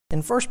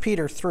In 1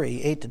 Peter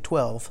 3,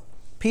 8-12,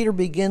 Peter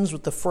begins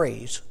with the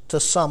phrase, to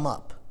sum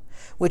up,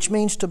 which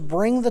means to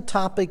bring the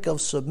topic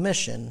of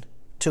submission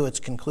to its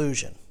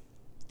conclusion.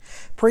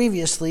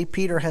 Previously,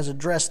 Peter has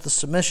addressed the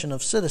submission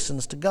of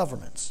citizens to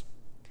governments,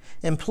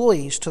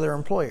 employees to their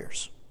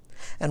employers,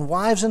 and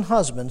wives and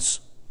husbands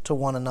to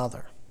one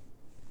another.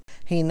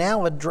 He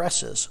now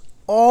addresses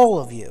all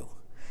of you,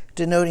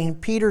 denoting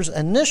Peter's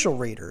initial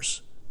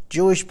readers,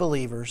 Jewish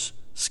believers,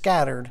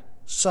 scattered,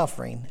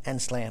 suffering, and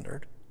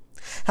slandered.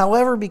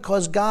 However,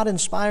 because God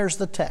inspires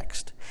the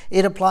text,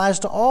 it applies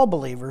to all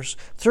believers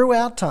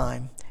throughout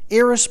time,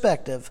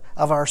 irrespective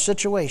of our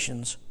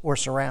situations or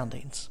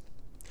surroundings.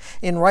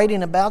 In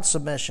writing about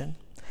submission,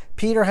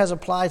 Peter has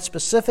applied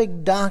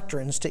specific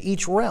doctrines to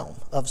each realm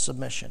of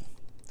submission.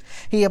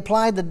 He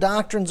applied the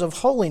doctrines of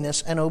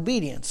holiness and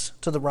obedience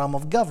to the realm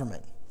of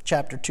government,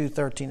 chapter 2,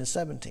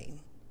 13-17.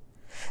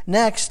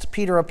 Next,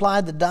 Peter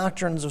applied the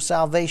doctrines of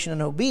salvation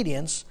and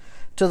obedience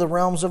to the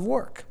realms of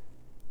work,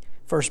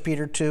 1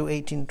 Peter 2,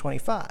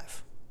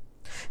 18-25.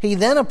 He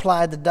then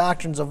applied the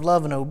doctrines of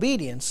love and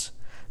obedience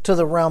to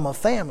the realm of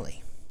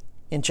family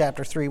in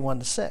chapter 3,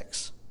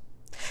 1-6.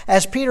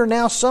 As Peter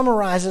now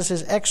summarizes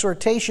his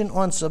exhortation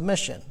on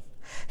submission,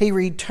 he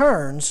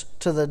returns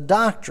to the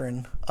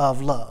doctrine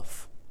of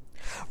love.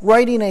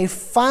 Writing a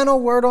final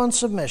word on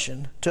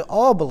submission to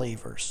all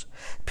believers,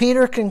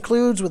 Peter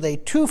concludes with a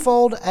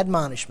twofold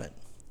admonishment: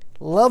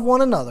 love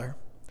one another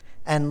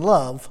and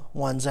love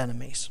one's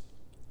enemies.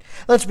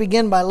 Let's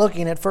begin by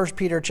looking at 1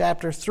 Peter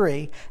chapter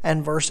 3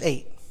 and verse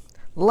 8,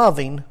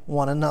 loving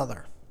one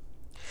another.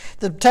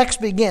 The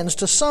text begins,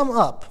 to sum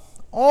up,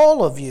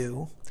 all of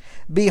you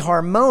be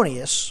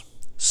harmonious,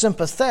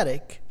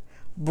 sympathetic,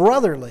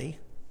 brotherly,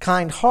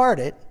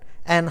 kind-hearted,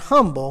 and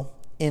humble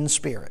in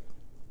spirit.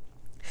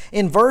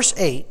 In verse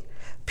 8,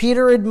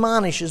 Peter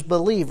admonishes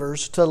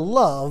believers to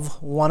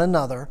love one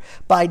another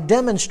by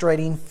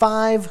demonstrating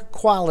 5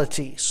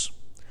 qualities: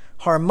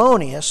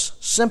 harmonious,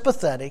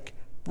 sympathetic,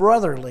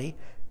 brotherly,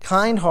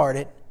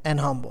 kind-hearted,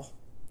 and humble.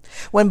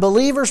 When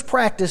believers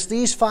practice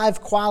these 5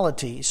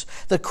 qualities,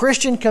 the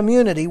Christian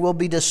community will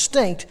be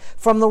distinct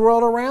from the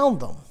world around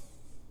them.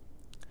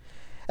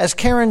 As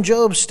Karen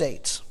Job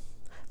states,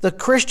 the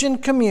Christian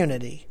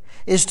community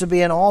is to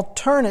be an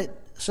alternate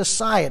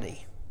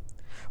society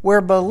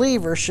where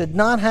believers should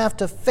not have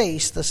to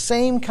face the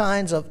same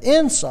kinds of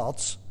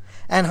insults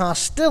and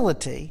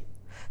hostility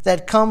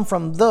that come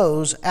from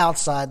those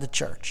outside the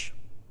church.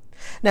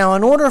 Now,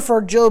 in order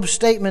for Job's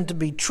statement to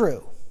be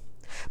true,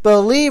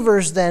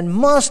 believers then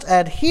must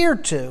adhere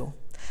to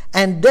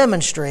and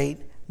demonstrate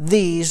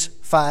these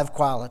 5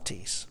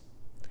 qualities.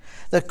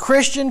 The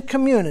Christian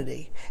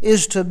community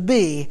is to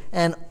be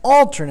an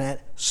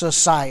alternate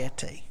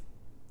society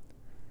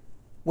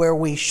where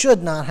we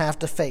should not have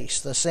to face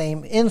the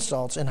same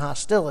insults and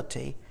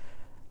hostility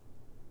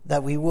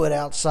that we would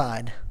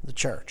outside the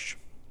church.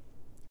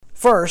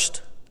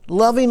 First,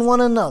 loving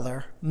one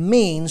another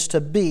means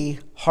to be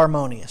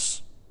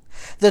harmonious.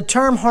 The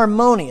term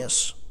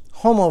harmonious,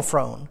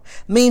 homophron,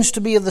 means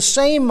to be of the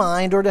same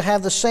mind or to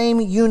have the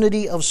same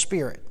unity of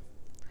spirit.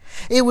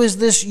 It was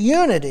this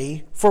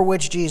unity for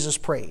which Jesus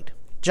prayed.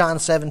 John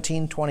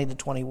 17,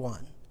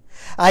 20-21.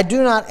 I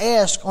do not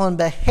ask on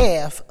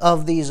behalf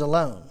of these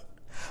alone,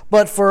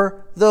 but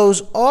for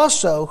those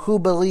also who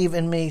believe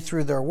in me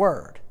through their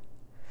word,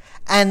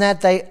 and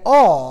that they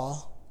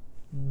all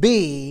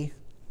be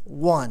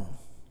one.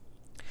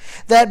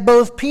 That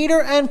both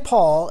Peter and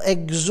Paul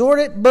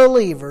exhorted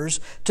believers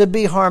to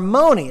be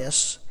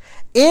harmonious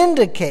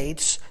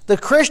indicates the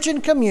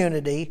Christian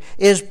community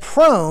is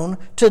prone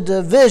to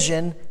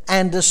division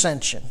and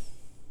dissension.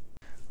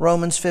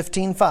 Romans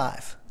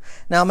 15:5.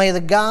 Now may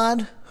the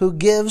God who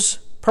gives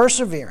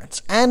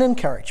perseverance and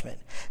encouragement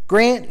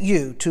grant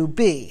you to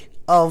be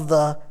of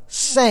the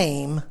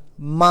same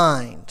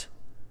mind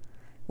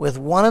with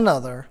one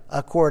another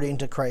according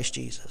to Christ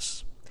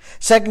Jesus.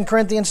 2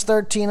 Corinthians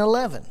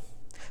 13:11.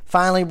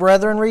 Finally,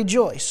 brethren,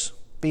 rejoice,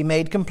 be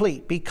made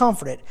complete, be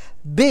comforted,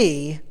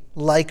 be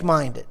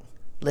like-minded,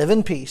 live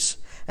in peace,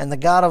 and the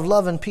God of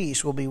love and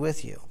peace will be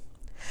with you.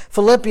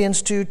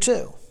 Philippians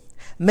 2:2.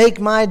 Make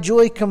my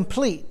joy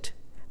complete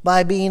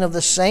by being of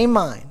the same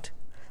mind,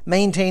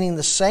 maintaining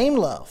the same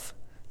love,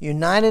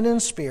 united in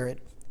spirit,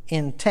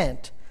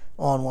 intent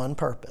on one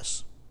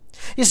purpose.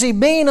 You see,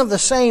 being of the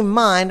same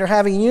mind or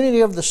having unity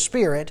of the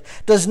Spirit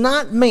does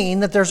not mean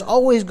that there's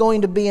always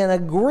going to be an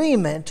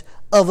agreement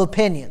of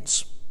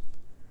opinions.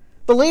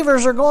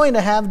 Believers are going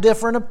to have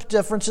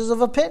differences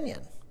of opinion.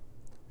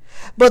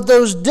 But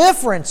those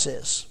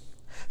differences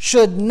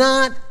should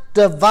not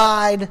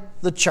divide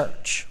the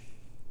church.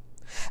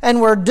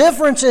 And where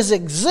differences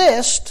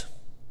exist,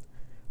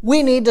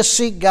 we need to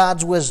seek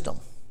God's wisdom.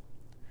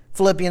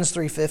 Philippians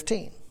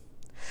 3:15.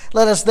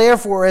 Let us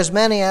therefore, as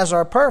many as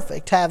are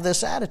perfect, have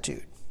this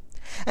attitude.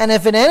 And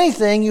if in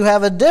anything you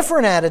have a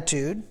different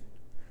attitude,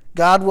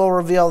 God will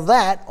reveal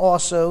that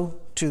also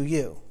to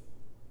you.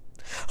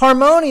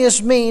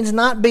 Harmonious means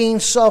not being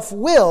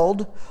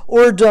self-willed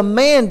or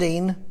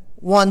demanding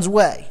one's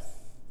way.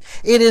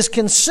 It is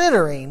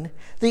considering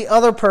the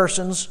other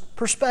person's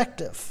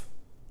perspective.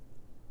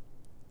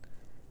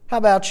 How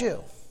about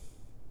you?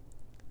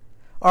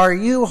 Are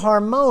you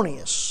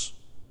harmonious?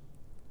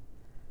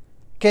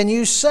 Can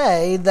you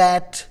say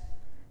that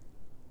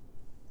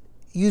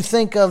you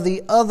think of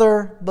the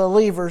other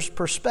believer's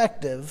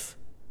perspective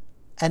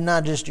and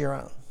not just your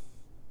own?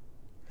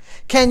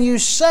 Can you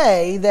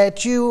say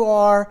that you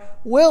are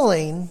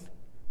willing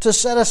to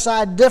set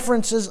aside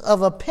differences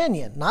of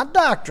opinion, not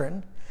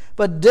doctrine,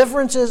 but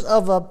differences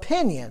of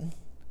opinion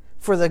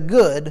for the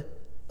good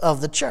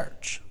of the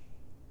church?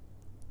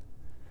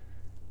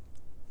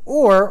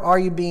 Or are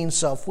you being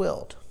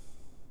self-willed?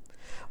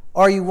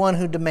 Are you one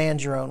who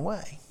demands your own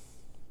way?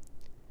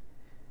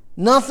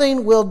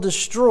 Nothing will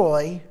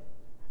destroy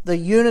the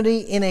unity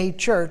in a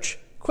church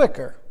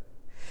quicker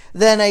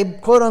than a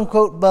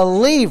quote-unquote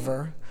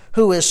believer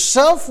who is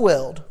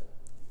self-willed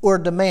or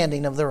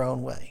demanding of their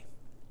own way.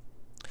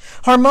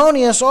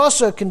 Harmonious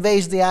also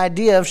conveys the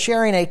idea of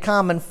sharing a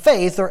common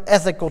faith or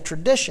ethical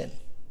tradition.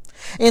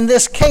 In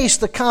this case,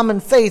 the common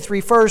faith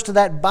refers to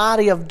that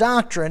body of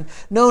doctrine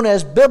known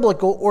as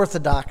biblical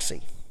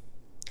orthodoxy.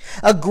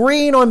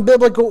 Agreeing on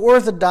biblical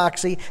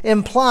orthodoxy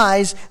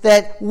implies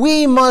that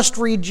we must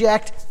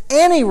reject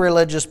any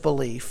religious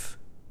belief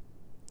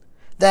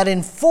that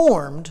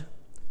informed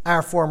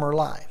our former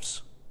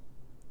lives.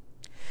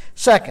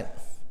 Second,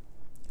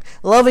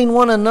 loving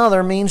one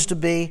another means to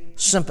be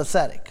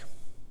sympathetic.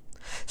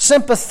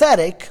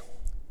 Sympathetic,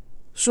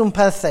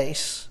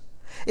 sympathes,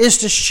 is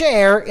to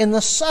share in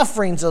the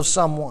sufferings of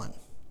someone.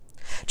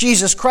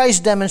 Jesus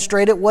Christ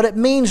demonstrated what it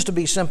means to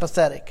be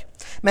sympathetic.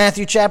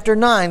 Matthew chapter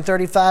 9,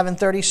 35 and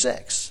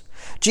 36.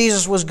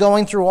 Jesus was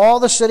going through all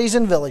the cities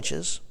and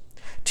villages,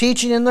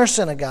 teaching in their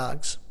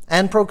synagogues,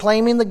 and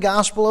proclaiming the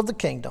gospel of the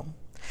kingdom,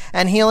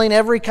 and healing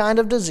every kind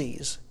of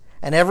disease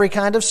and every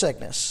kind of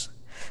sickness.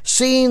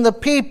 Seeing the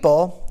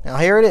people, now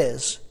here it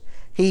is,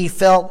 he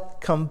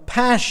felt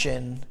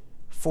compassion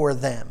for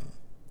them.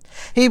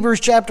 Hebrews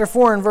chapter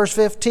 4 and verse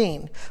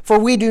 15. For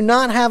we do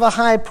not have a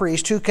high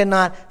priest who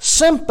cannot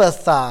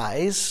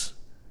sympathize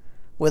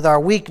with our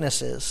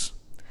weaknesses,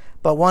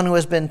 but one who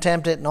has been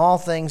tempted in all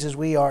things as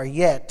we are,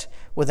 yet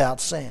without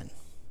sin.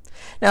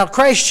 Now,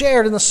 Christ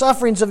shared in the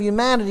sufferings of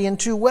humanity in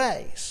two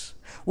ways.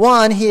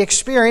 One, he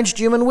experienced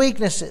human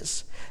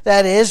weaknesses.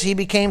 That is, he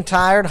became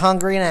tired,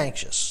 hungry, and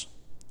anxious.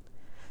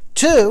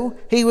 Two,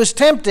 he was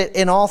tempted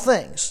in all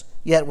things,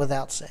 yet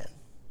without sin.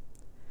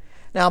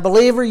 Now,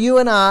 believer, you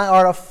and I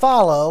are to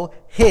follow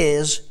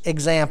his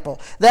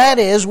example. That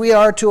is, we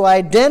are to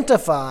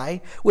identify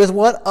with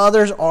what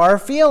others are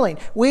feeling.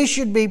 We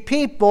should be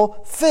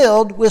people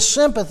filled with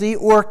sympathy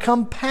or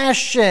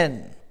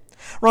compassion.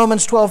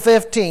 Romans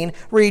 12:15,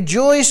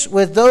 rejoice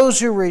with those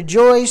who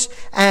rejoice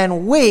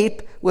and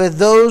weep with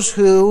those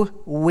who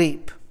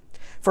weep.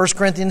 1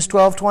 Corinthians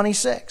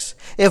 12:26,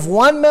 if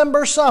one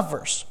member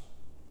suffers,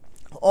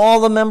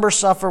 all the members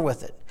suffer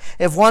with it.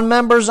 If one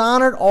member is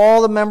honored,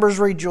 all the members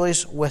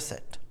rejoice with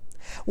it.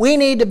 We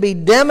need to be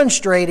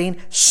demonstrating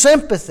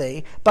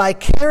sympathy by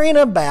caring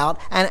about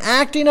and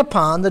acting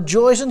upon the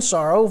joys and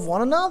sorrow of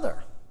one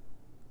another.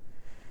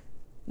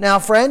 Now,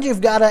 friend,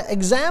 you've got to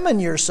examine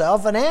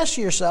yourself and ask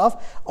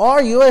yourself,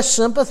 are you a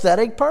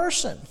sympathetic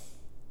person?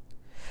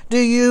 Do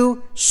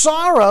you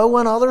sorrow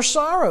when others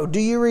sorrow? Do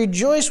you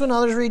rejoice when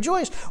others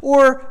rejoice?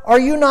 Or are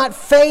you not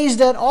fazed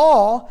at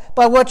all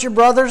by what your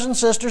brothers and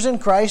sisters in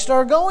Christ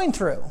are going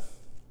through?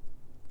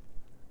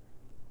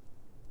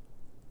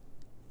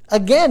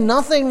 Again,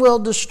 nothing will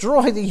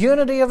destroy the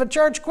unity of a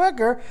church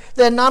quicker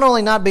than not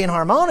only not being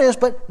harmonious,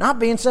 but not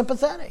being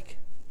sympathetic.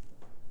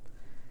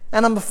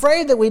 And I'm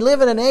afraid that we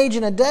live in an age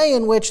and a day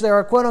in which there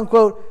are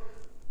quote-unquote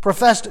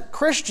professed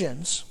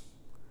Christians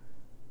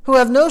who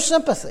have no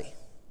sympathy,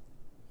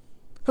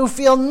 who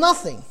feel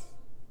nothing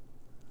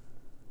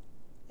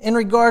in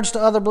regards to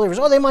other believers.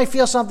 Oh, they might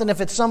feel something if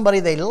it's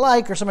somebody they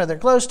like or somebody they're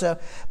close to.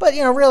 But,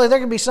 really, there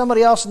could be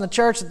somebody else in the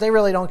church that they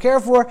really don't care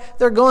for.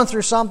 They're going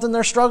through something.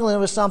 They're struggling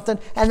with something.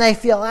 And they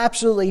feel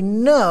absolutely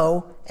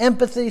no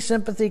empathy,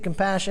 sympathy,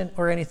 compassion,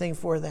 or anything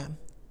for them.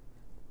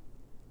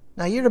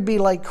 Now, you're to be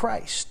like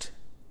Christ.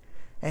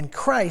 And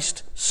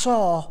Christ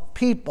saw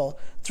people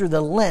through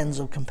the lens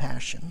of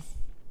compassion.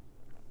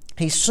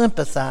 He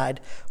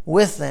sympathized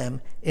with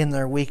them in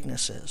their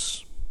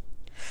weaknesses.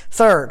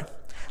 Third,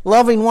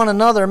 loving one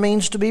another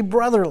means to be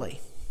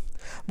brotherly.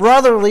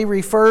 Brotherly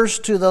refers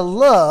to the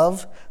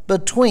love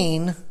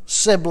between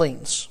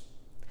siblings.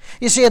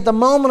 You see, at the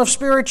moment of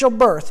spiritual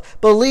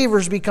birth,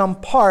 believers become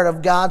part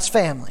of God's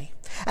family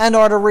and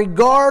are to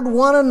regard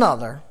one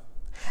another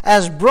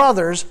as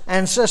brothers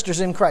and sisters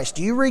in Christ.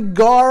 Do you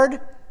regard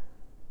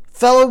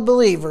fellow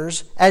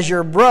believers as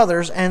your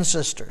brothers and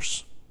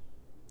sisters?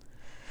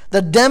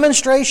 The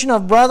demonstration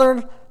of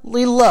brotherly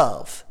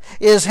love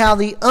is how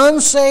the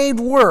unsaved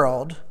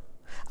world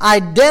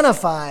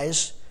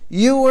identifies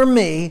you or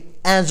me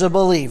as a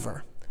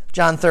believer.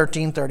 John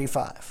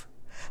 13:35.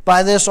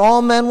 By this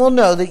all men will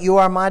know that you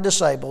are my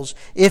disciples,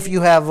 if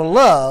you have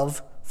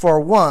love for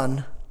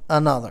one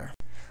another.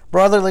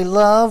 Brotherly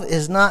love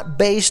is not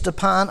based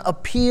upon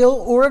appeal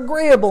or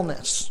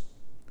agreeableness.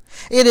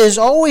 It is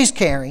always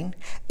caring,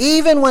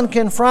 even when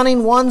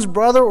confronting one's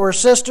brother or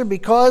sister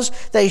because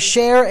they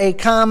share a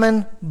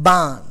common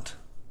bond.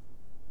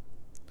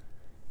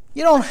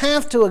 You don't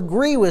have to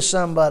agree with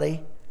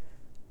somebody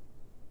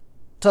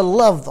to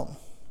love them.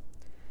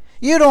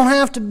 You don't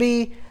have to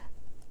be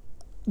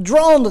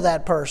drawn to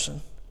that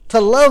person to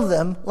love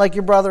them like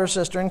your brother or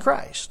sister in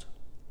Christ.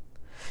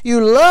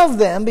 You love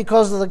them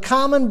because of the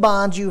common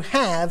bonds you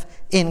have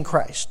in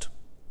Christ.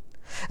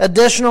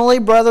 Additionally,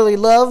 brotherly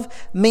love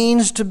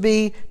means to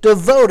be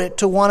devoted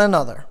to one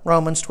another.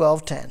 Romans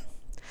 12:10.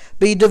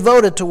 Be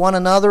devoted to one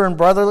another in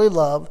brotherly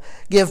love.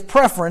 Give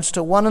preference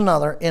to one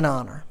another in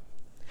honor.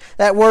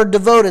 That word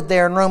devoted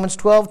there in Romans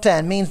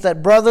 12:10 means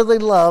that brotherly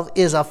love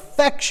is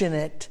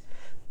affectionate,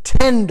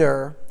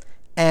 tender,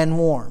 and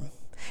warm.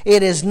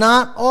 It is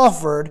not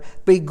offered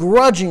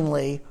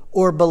begrudgingly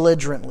or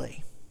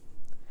belligerently.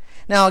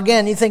 Now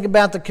again, you think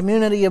about the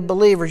community of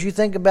believers. You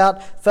think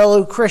about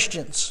fellow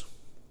Christians.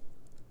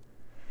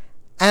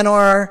 And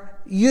are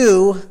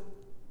you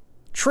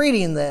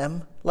treating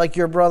them like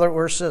your brother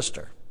or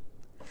sister?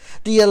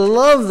 Do you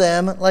love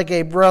them like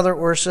a brother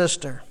or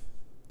sister?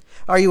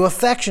 Are you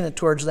affectionate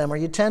towards them? Are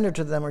you tender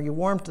to them? Are you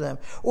warm to them?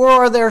 Or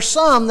are there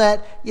some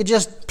that you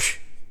just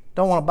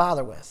don't want to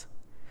bother with?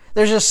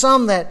 There's just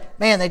some that,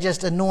 man, they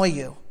just annoy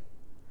you.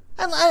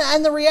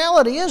 And the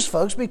reality is,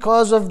 folks,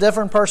 because of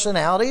different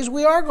personalities,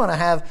 we are going to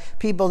have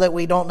people that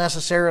we don't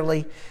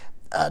necessarily,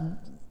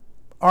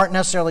 aren't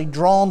necessarily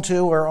drawn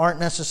to or aren't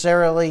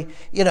necessarily,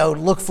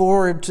 look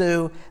forward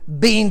to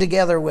being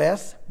together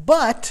with.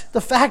 But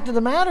the fact of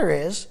the matter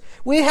is,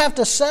 we have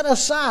to set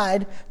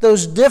aside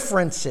those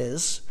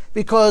differences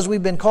because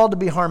we've been called to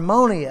be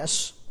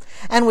harmonious,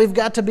 and we've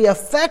got to be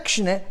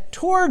affectionate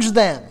towards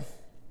them.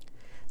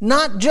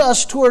 Not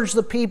just towards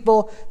the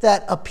people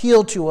that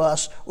appeal to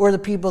us or the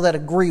people that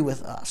agree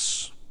with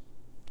us.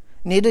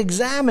 You need to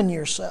examine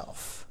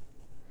yourself.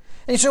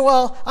 And you say,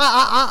 well,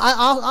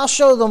 I'll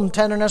show them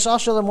tenderness, I'll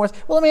show them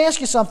worth. Well, let me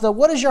ask you something, though.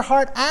 What is your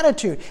heart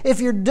attitude?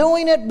 If you're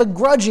doing it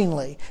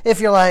begrudgingly,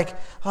 if you're like,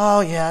 oh,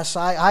 yes,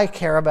 I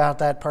care about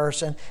that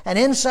person, and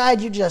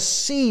inside you're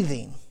just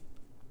seething,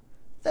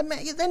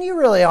 then you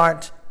really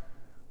aren't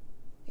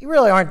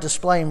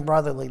displaying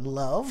brotherly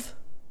love.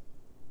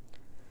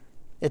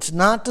 It's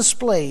not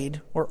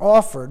displayed or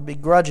offered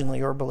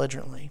begrudgingly or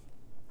belligerently.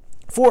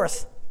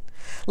 Fourth,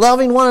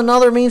 loving one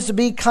another means to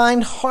be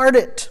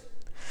kind-hearted.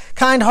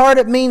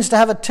 Kind-hearted means to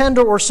have a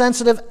tender or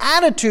sensitive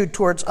attitude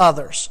towards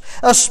others,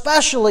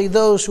 especially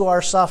those who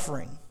are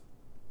suffering.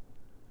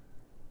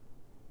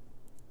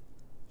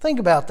 Think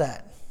about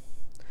that.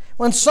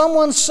 When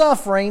someone's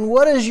suffering,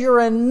 what is your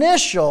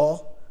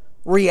initial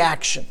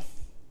reaction?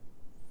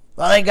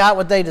 Well, they got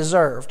what they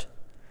deserved.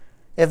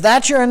 If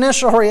that's your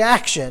initial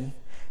reaction,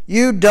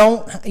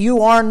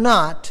 you are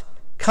not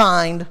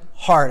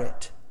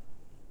kind-hearted.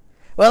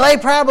 Well, they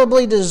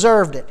probably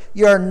deserved it.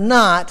 You're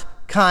not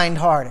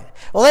kind-hearted.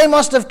 Well, they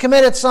must have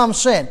committed some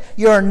sin.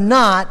 You're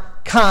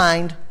not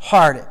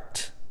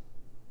kind-hearted.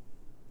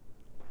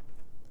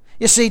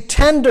 You see,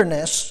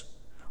 tenderness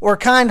or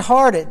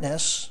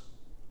kind-heartedness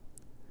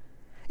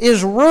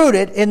is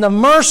rooted in the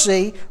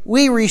mercy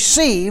we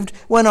received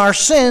when our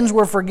sins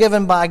were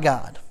forgiven by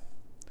God.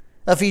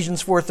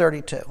 Ephesians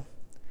 4:32.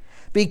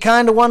 Be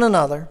kind to one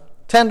another,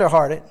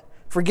 tender-hearted,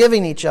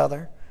 forgiving each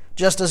other,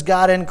 just as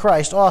God in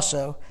Christ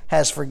also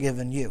has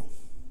forgiven you.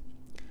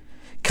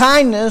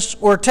 Kindness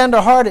or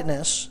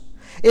tender-heartedness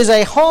is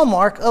a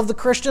hallmark of the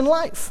Christian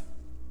life.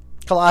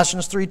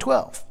 Colossians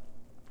 3:12.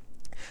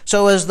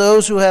 So as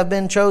those who have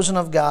been chosen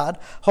of God,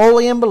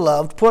 holy and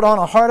beloved, put on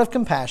a heart of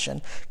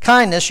compassion,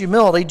 kindness,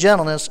 humility,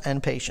 gentleness,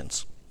 and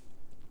patience.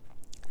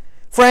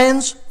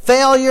 Friends,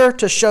 failure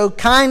to show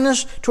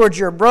kindness towards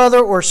your brother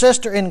or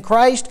sister in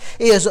Christ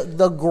is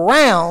the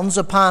grounds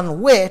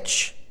upon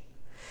which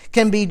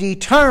can be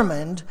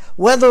determined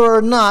whether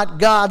or not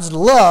God's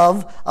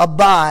love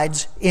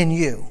abides in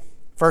you.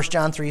 1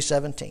 John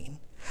 3:17.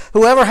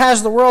 Whoever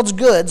has the world's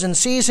goods and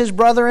sees his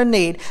brother in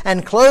need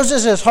and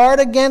closes his heart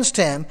against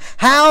him,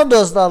 how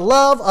does the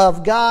love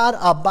of God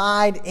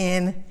abide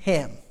in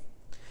him?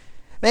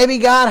 Maybe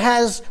God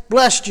has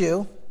blessed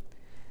you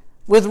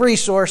with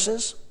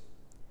resources,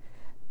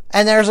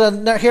 and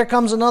here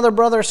comes another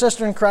brother or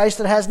sister in Christ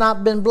that has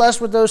not been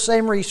blessed with those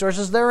same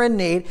resources. They're in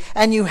need,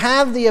 and you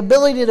have the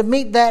ability to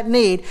meet that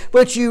need,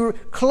 but you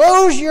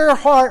close your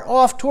heart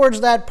off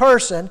towards that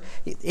person,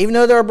 even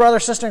though they're a brother or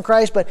sister in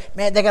Christ, but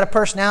man, they got a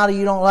personality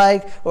you don't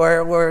like,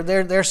 or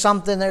there's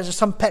some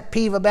pet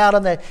peeve about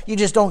them that you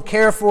just don't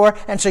care for,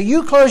 and so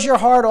you close your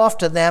heart off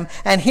to them.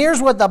 And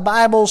here's what the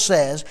Bible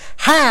says: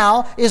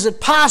 how is it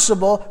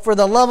possible for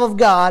the love of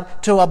God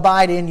to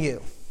abide in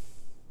you?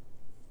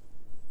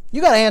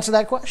 You got to answer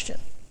that question.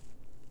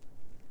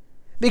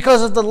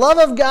 Because if the love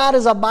of God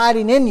is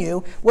abiding in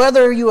you,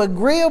 whether you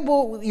agree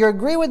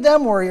with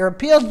them or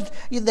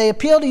they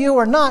appeal to you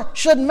or not,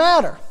 shouldn't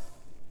matter.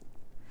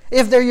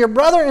 If they're your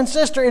brother and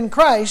sister in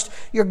Christ,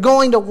 you're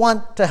going to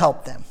want to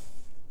help them.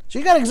 So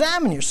you got to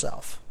examine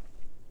yourself.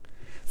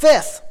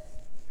 Fifth,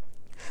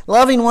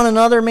 loving one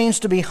another means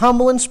to be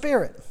humble in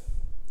spirit.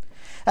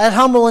 That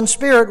humble in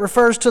spirit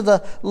refers to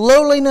the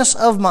lowliness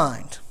of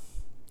mind.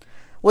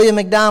 William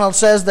MacDonald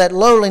says that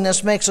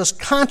lowliness makes us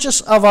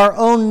conscious of our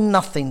own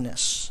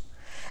nothingness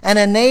and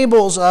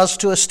enables us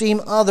to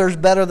esteem others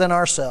better than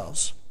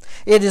ourselves.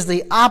 It is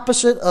the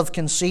opposite of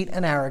conceit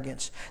and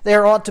arrogance.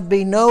 There ought to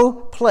be no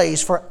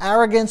place for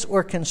arrogance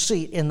or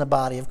conceit in the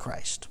body of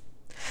Christ.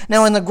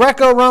 Now, in the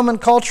Greco-Roman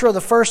culture of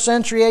the 1st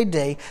century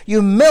A.D.,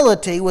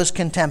 humility was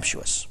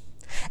contemptuous.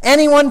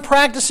 Anyone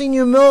practicing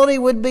humility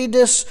would be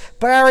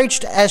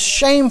disparaged as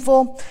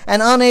shameful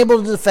and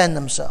unable to defend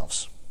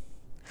themselves.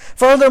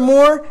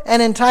 Furthermore,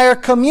 an entire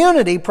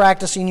community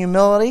practicing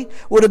humility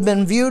would have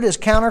been viewed as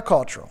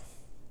countercultural.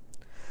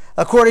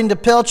 According to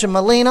Pilch and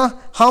Molina,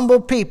 humble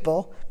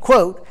people,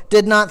 quote,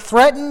 did not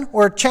threaten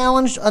or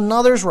challenge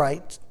another's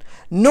rights,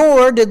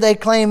 nor did they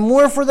claim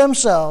more for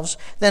themselves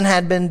than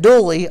had been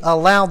duly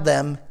allowed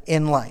them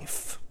in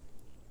life.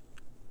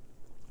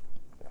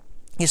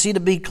 You see, to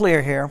be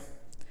clear here,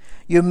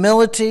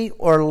 humility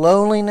or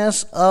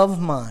lowliness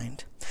of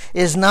mind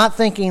is not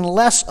thinking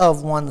less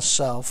of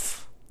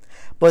oneself,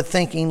 but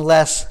thinking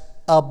less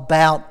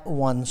about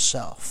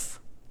oneself.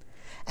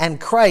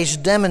 And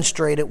Christ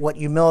demonstrated what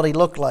humility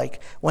looked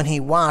like when he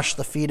washed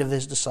the feet of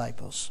his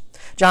disciples.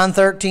 John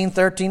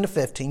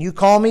 13:13-15, you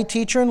call me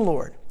teacher and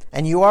Lord,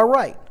 and you are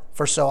right,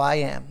 for so I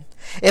am.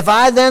 If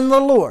I then, the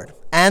Lord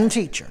and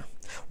teacher,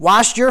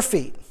 washed your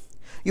feet,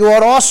 you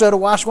ought also to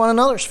wash one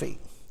another's feet.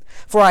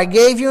 For I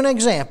gave you an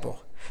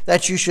example,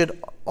 that you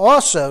should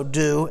also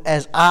do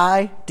as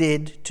I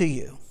did to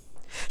you.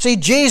 See,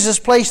 Jesus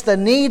placed the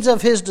needs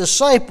of his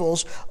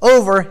disciples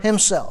over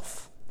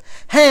himself.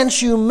 Hence,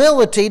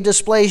 humility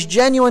displays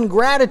genuine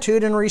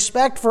gratitude and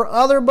respect for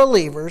other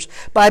believers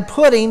by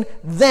putting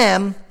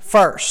them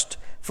first.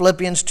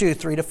 Philippians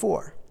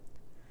 2:3-4.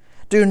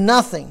 Do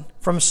nothing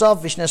from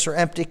selfishness or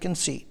empty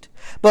conceit,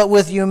 but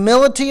with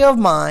humility of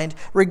mind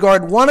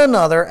regard one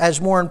another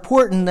as more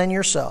important than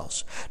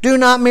yourselves. Do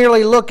not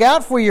merely look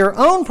out for your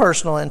own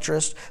personal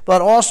interest,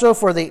 but also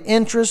for the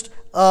interest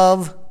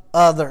of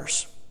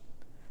others.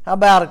 How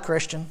about it,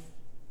 Christian?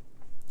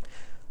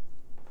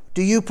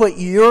 Do you put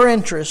your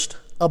interest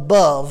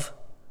above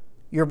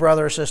your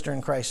brother or sister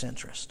in Christ's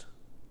interest?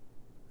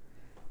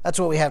 That's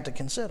what we have to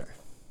consider.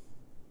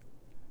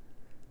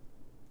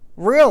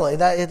 Really,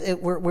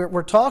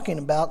 we're talking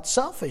about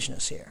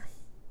selfishness here.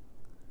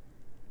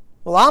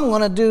 Well, I'm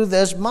going to do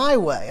this my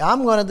way.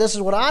 This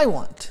is what I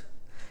want.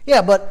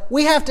 Yeah, but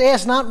we have to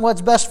ask not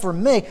what's best for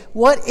me.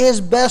 What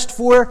is best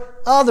for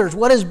others?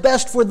 What is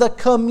best for the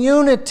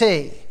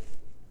community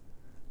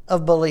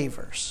of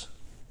believers?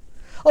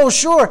 Oh,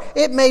 sure,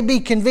 it may be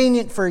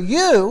convenient for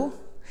you.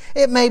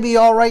 It may be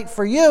all right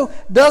for you.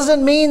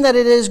 Doesn't mean that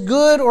it is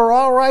good or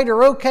all right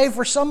or okay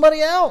for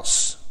somebody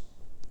else.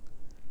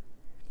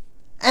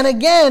 And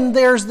again,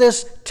 there's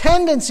this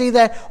tendency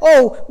that,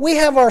 we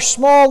have our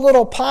small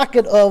little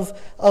pocket of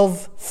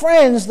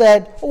friends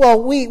that,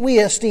 we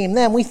esteem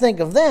them, we think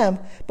of them.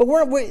 But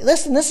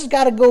listen, this has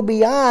got to go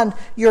beyond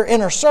your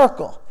inner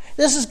circle.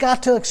 This has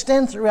got to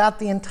extend throughout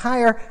the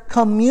entire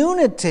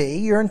community,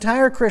 your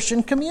entire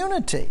Christian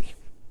community.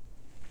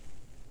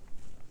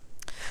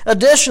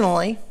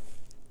 Additionally,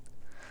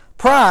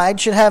 pride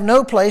should have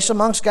no place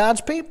amongst God's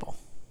people.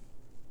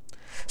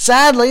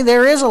 Sadly,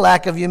 there is a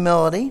lack of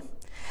humility,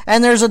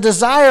 and there's a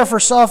desire for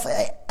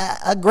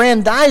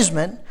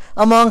self-aggrandizement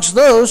amongst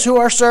those who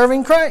are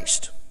serving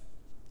Christ.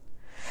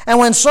 And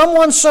when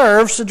someone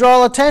serves to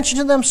draw attention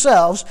to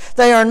themselves,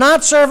 they are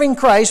not serving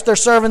Christ, they're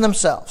serving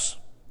themselves.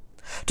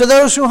 To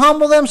those who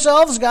humble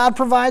themselves, God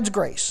provides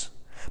grace.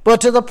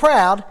 But to the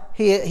proud,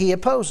 he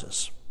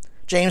opposes.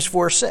 James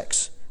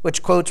 4:6,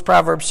 which quotes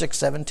Proverbs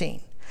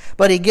 6:17.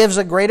 But he gives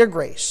a greater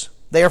grace.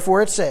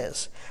 Therefore it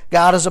says,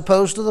 God is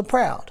opposed to the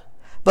proud,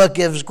 but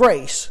gives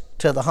grace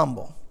to the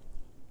humble.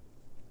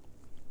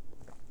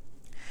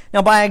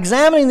 Now, by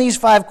examining these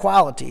 5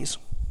 qualities,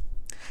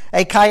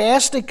 a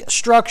chiastic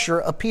structure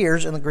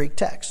appears in the Greek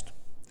text.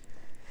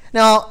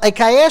 Now, a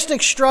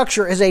chiastic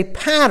structure is a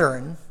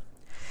pattern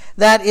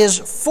that is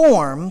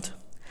formed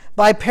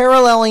by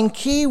paralleling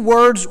key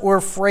words or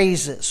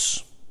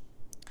phrases.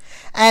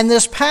 And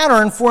this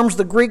pattern forms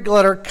the Greek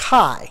letter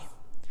chi,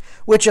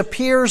 which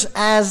appears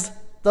as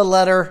the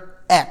letter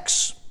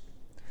X.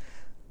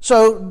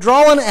 So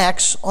draw an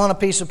X on a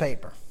piece of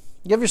paper.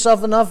 Give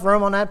yourself enough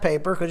room on that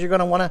paper because you're going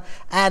to want to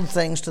add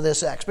things to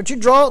this X. But you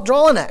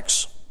draw an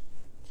X.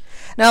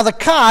 Now the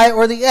chi,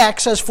 or the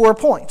X, has 4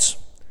 points.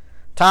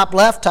 Top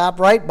left, top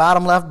right,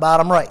 bottom left,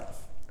 bottom right.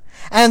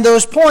 And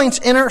those points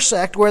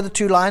intersect where the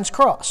 2 lines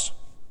cross.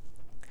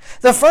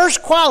 The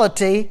first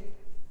quality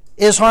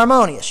is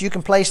harmonious. You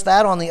can place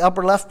that on the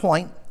upper left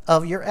point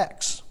of your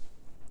X.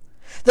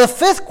 The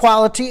 5th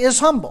quality is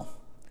humble.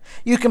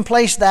 You can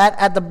place that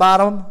at the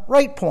bottom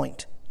right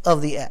point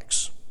of the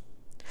X.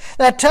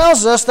 That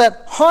tells us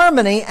that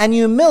harmony and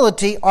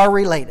humility are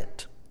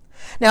related.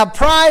 Now,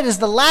 pride is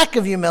the lack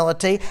of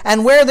humility,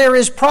 and where there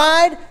is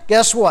pride,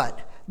 guess what?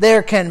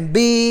 There can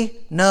be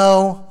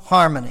no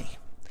harmony.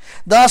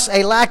 Thus,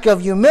 a lack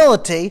of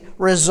humility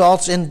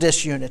results in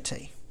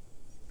disunity.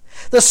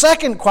 The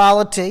second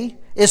quality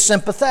is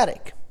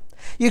sympathetic.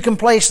 You can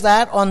place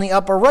that on the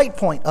upper right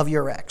point of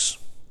your X.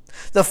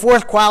 The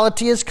fourth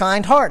quality is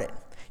kind-hearted.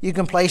 You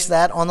can place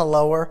that on the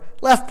lower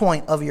left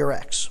point of your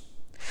X.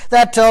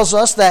 That tells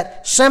us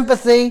that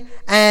sympathy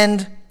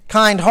and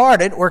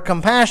kind-hearted or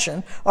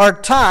compassion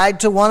are tied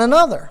to one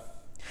another.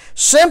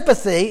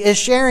 Sympathy is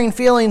sharing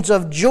feelings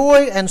of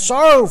joy and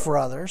sorrow for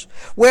others,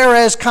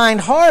 whereas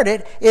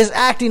kind-hearted is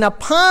acting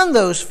upon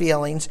those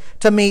feelings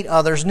to meet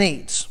others'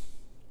 needs.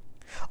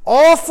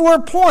 All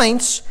 4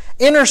 points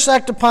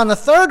intersect upon the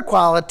third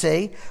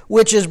quality,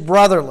 which is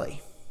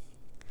brotherly.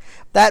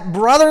 That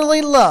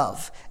brotherly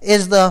love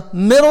is the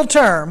middle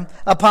term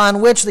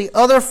upon which the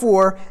other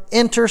 4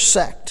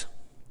 intersect.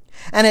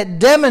 And it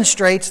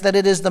demonstrates that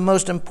it is the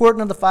most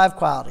important of the 5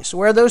 qualities. So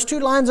where those 2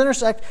 lines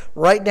intersect,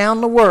 write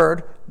down the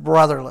word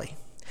brotherly.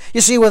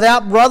 You see,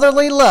 without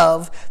brotherly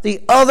love,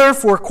 the other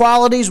 4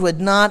 qualities would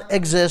not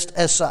exist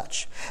as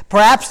such.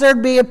 Perhaps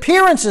there'd be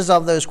appearances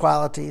of those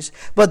qualities,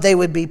 but they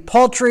would be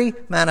paltry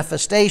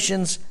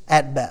manifestations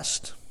at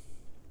best.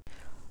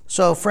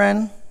 So,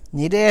 friend, you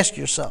need to ask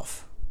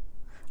yourself,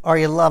 are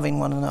you loving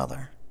one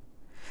another?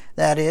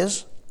 That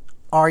is,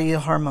 are you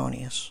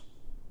harmonious?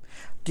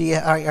 Do you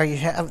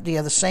have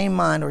the same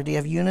mind, or do you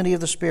have unity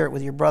of the Spirit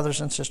with your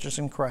brothers and sisters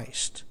in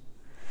Christ?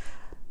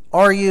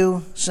 Are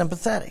you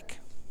sympathetic?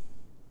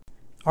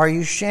 Are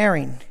you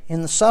sharing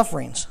in the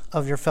sufferings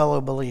of your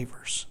fellow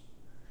believers?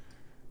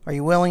 Are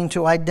you willing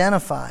to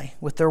identify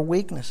with their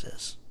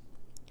weaknesses?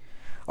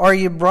 Are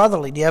you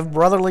brotherly? Do you have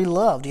brotherly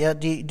love? Do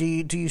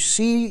you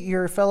see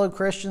your fellow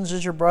Christians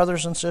as your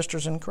brothers and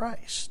sisters in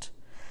Christ?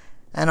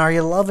 And are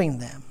you loving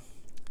them?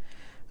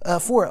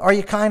 4, are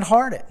you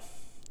kind-hearted?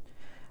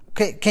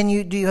 Okay,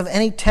 do you have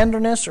any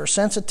tenderness or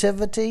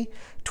sensitivity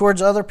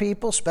towards other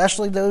people,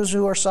 especially those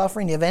who are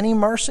suffering? Do you have any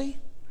mercy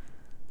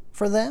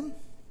for them?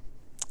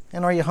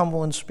 And are you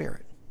humble in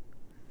spirit?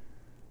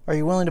 Are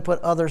you willing to put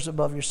others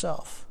above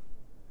yourself?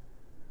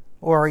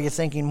 Or are you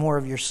thinking more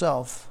of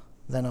yourself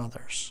than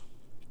others?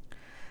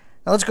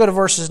 Now let's go to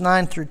verses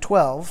 9 through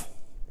 12,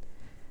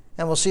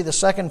 and we'll see the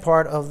second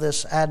part of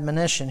this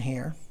admonition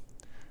here.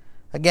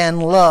 Again,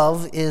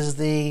 love is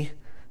the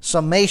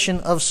summation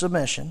of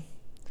submission.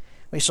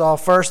 We saw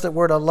first that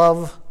we're to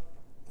love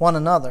one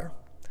another.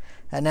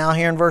 And now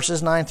here in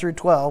verses 9 through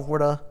 12, we're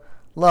to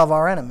love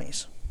our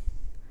enemies.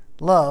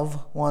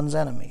 Love one's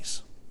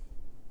enemies.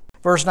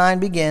 Verse 9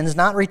 begins,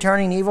 not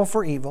returning evil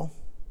for evil,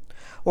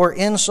 or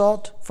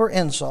insult for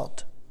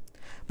insult,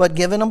 but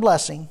giving a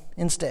blessing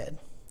instead.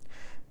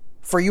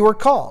 For you were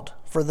called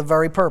for the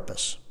very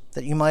purpose,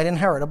 that you might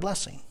inherit a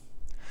blessing.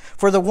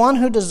 For the one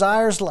who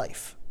desires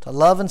life, to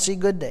love and see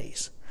good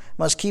days,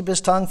 must keep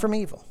his tongue from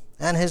evil,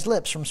 and his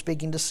lips from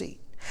speaking deceit.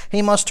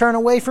 He must turn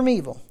away from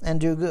evil and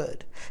do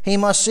good. He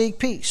must seek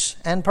peace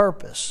and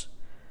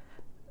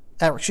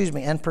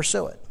and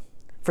pursue it.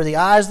 For the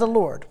eyes of the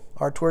Lord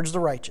are towards the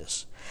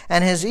righteous,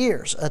 and his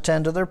ears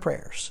attend to their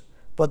prayers.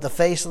 But the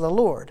face of the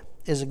Lord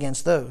is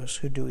against those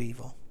who do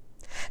evil.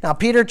 Now,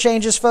 Peter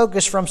changes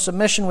focus from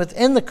submission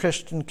within the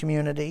Christian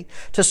community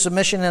to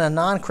submission in a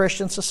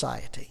non-Christian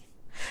society.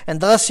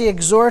 And thus he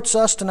exhorts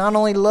us to not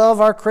only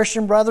love our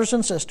Christian brothers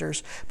and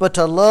sisters, but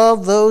to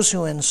love those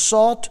who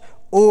insult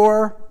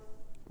or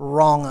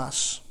wrong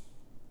us.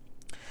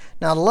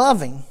 Now,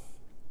 loving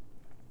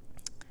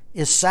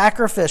is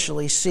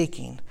sacrificially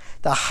seeking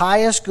the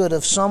highest good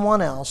of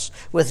someone else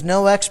with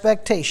no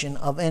expectation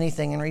of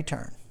anything in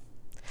return.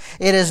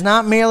 It is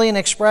not merely an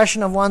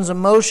expression of one's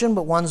emotion,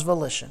 but one's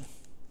volition.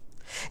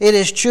 It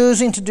is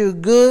choosing to do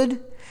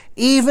good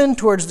even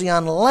towards the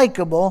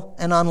unlikable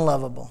and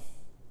unlovable.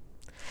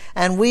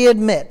 And we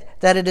admit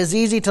that it is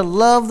easy to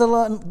love the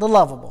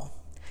lovable,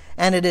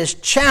 and it is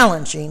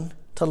challenging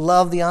to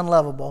love the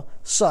unlovable,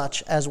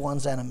 such as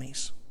one's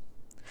enemies.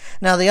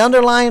 Now, the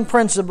underlying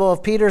principle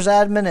of Peter's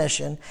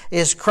admonition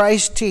is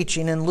Christ's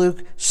teaching in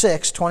Luke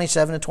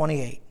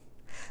 6:27-28.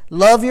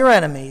 Love your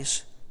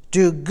enemies,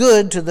 do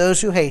good to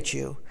those who hate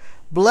you,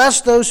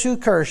 bless those who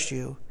curse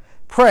you,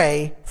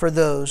 pray for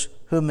those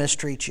who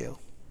mistreat you.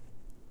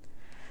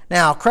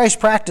 Now, Christ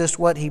practiced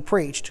what he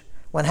preached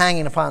when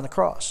hanging upon the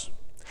cross.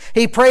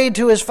 He prayed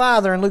to his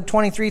Father in Luke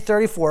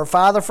 23:34,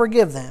 Father,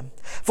 forgive them,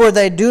 for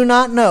they do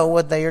not know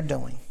what they are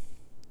doing.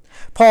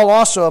 Paul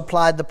also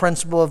applied the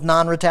principle of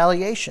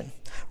non-retaliation.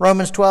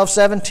 Romans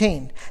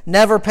 12:17,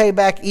 never pay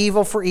back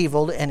evil for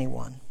evil to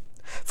anyone.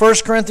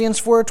 1 Corinthians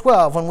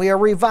 4:12, when we are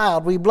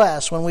reviled, we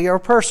bless. When we are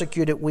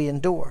persecuted, we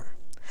endure.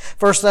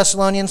 1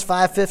 Thessalonians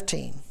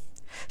 5:15,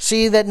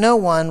 see that no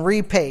one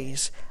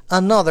repays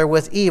another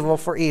with evil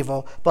for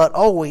evil, but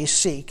always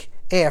seek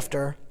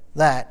after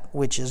that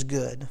which is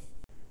good.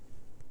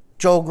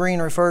 Joel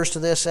Green refers to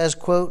this as,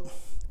 quote,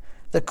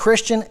 the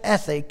Christian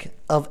ethic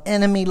of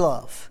enemy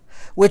love,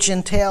 which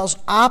entails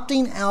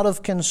opting out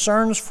of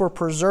concerns for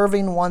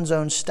preserving one's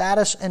own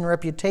status and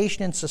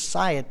reputation in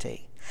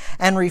society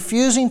and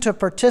refusing to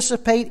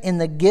participate in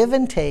the give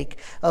and take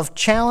of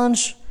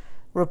challenge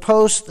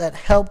riposte that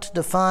helped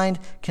define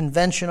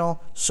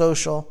conventional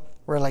social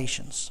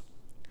relations.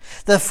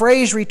 The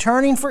phrase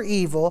returning for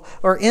evil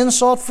or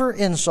insult for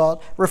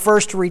insult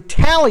refers to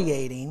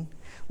retaliating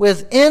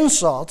with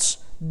insults,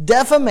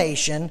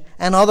 defamation,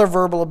 and other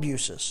verbal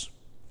abuses.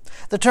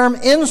 The term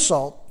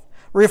insult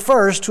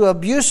refers to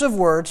abusive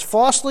words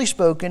falsely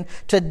spoken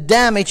to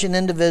damage an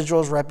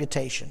individual's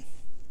reputation.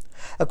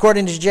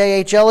 According to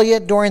J.H.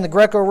 Eliot, during the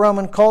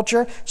Greco-Roman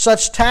culture,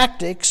 such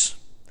tactics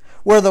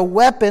were the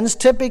weapons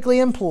typically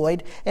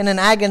employed in an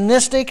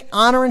agonistic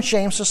honor and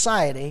shame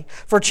society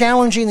for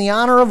challenging the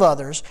honor of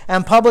others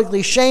and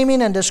publicly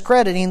shaming and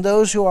discrediting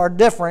those who are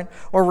different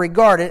or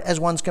regarded as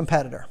one's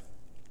competitor.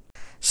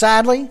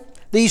 Sadly,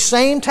 these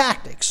same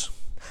tactics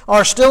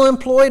are still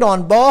employed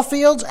on ball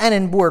fields and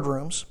in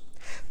boardrooms,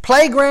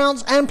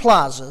 playgrounds and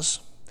plazas,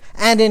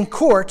 and in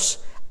courts,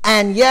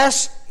 and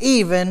yes,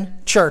 even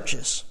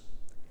churches.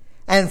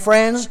 And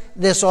friends,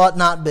 this ought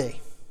not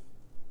be.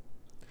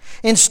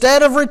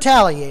 Instead of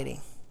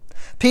retaliating,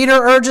 Peter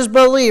urges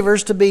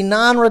believers to be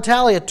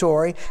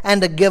non-retaliatory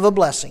and to give a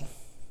blessing.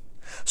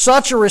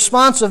 Such a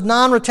response of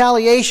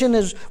non-retaliation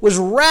was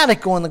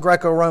radical in the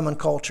Greco-Roman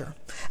culture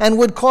and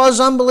would cause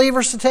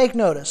unbelievers to take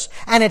notice.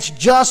 And it's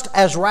just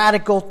as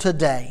radical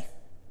today.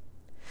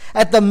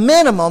 At the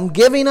minimum,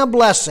 giving a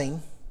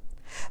blessing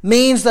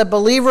means that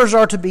believers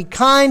are to be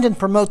kind and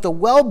promote the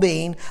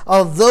well-being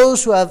of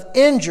those who have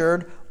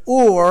injured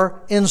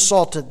or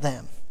insulted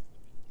them.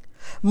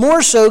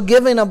 More so,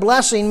 giving a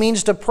blessing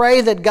means to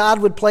pray that God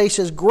would place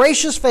His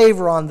gracious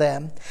favor on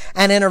them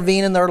and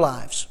intervene in their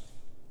lives.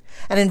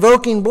 And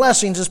invoking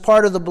blessings is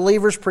part of the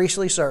believer's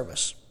priestly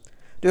service.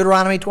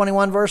 Deuteronomy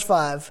 21 verse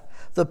 5,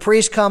 the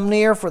priests come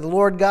near, for the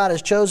Lord God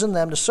has chosen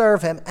them to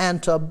serve Him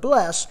and to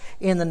bless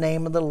in the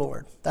name of the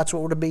Lord. That's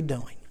what we're to be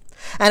doing.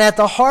 And at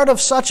the heart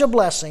of such a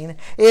blessing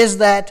is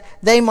that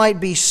they might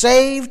be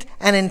saved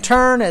and in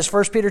turn, as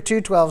 1 Peter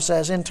 2:12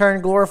 says, in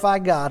turn glorify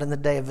God in the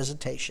day of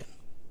visitation.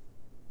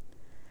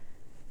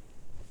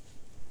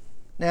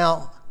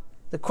 Now,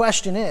 the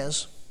question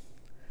is,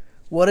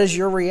 what is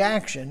your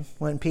reaction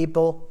when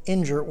people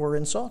injure or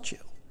insult you?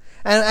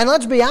 And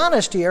let's be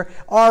honest here,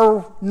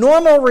 our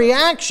normal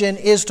reaction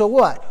is to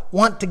what?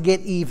 Want to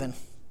get even.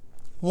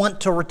 Want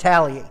to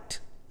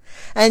retaliate.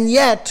 And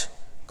yet,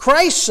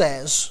 Christ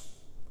says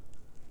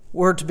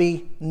we're to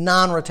be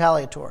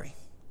non-retaliatory.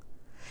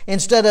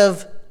 Instead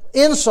of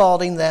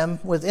insulting them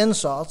with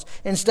insults,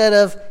 instead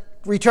of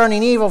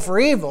returning evil for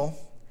evil,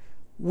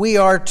 we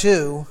are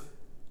to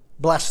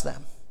bless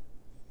them.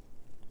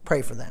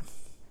 Pray for them.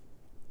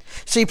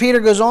 See, Peter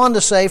goes on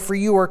to say, for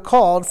you are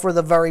called for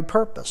the very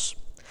purpose.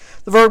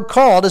 The verb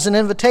called is an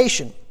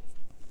invitation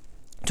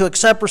to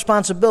accept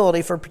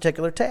responsibility for a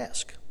particular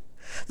task.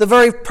 The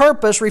very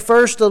purpose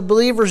refers to the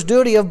believer's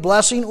duty of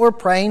blessing or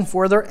praying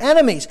for their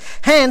enemies.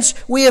 Hence,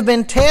 we have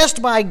been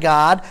tasked by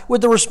God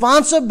with the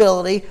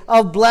responsibility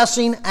of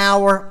blessing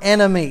our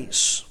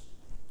enemies.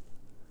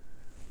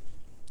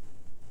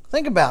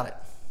 Think about it.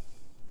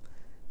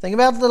 Think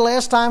about the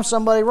last time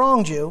somebody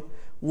wronged you.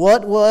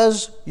 What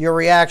was your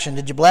reaction?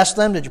 Did you bless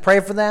them? Did you pray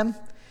for them?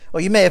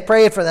 Well, you may have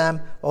prayed for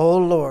them. Oh,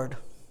 Lord,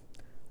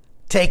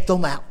 take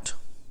them out.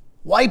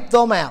 Wipe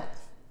them out.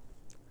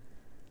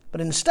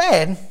 But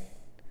instead,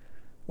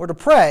 we're to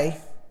pray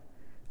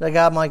that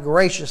God might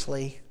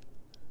graciously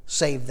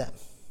save them.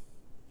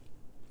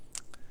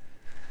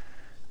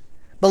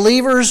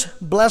 Believers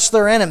bless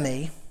their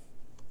enemy.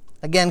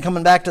 Again,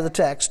 coming back to the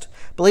text.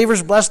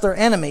 Believers bless their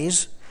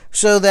enemies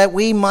so that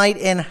we might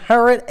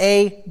inherit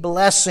a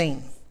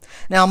blessing.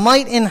 Now,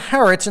 might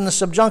inherits in the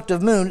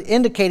subjunctive mood,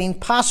 indicating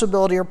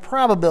possibility or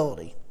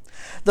probability.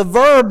 The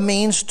verb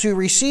means to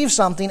receive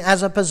something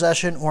as a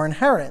possession or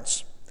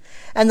inheritance.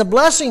 And the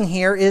blessing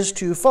here is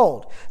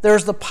twofold.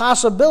 There's the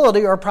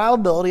possibility or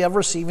probability of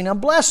receiving a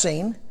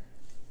blessing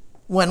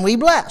when we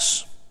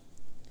bless.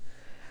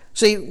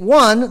 See,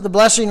 one, the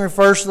blessing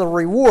refers to the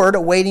reward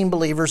awaiting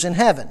believers in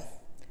heaven.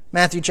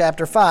 Matthew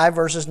chapter 5,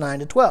 verses 9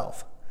 to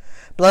 12.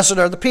 Blessed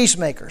are the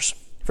peacemakers,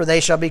 for they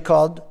shall be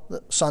called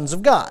the sons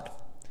of God.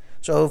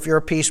 So if you're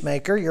a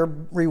peacemaker, your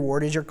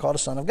reward is you're called a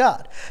son of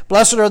God.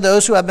 Blessed are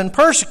those who have been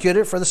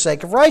persecuted for the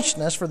sake of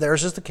righteousness, for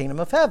theirs is the kingdom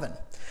of heaven.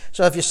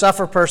 So if you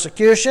suffer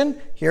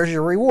persecution, here's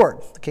your reward,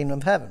 the kingdom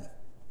of heaven.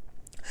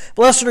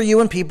 Blessed are you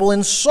when people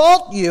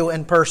insult you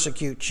and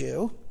persecute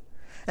you,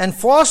 and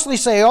falsely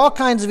say all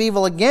kinds of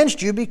evil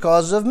against you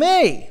because of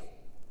me.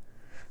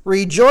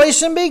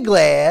 Rejoice and be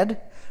glad,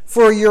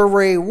 for your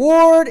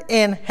reward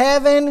in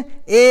heaven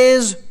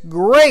is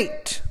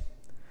great.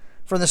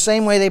 For the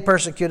same way they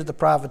persecuted the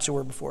prophets who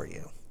were before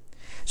you.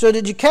 So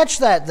did you catch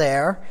that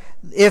there?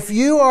 If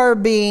you are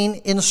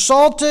being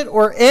insulted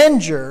or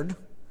injured,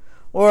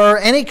 or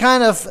any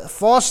kind of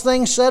false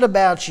thing said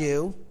about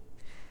you,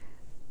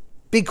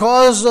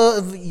 because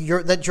of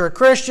that you're a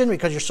Christian,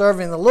 because you're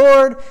serving the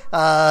Lord,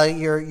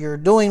 you're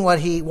doing what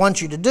He wants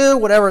you to do,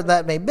 whatever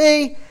that may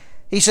be,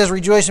 He says,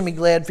 rejoice and be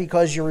glad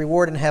because your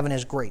reward in heaven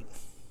is great.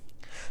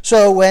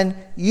 So when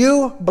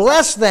you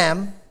bless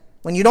them,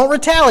 when you don't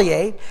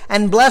retaliate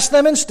and bless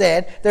them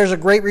instead, there's a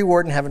great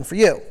reward in heaven for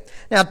you.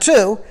 Now,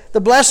 two,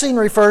 the blessing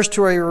refers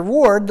to a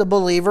reward the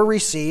believer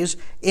receives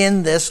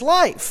in this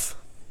life.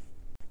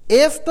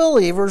 if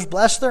believers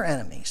bless their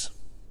enemies,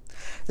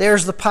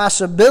 there's the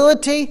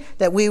possibility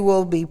that we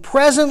will be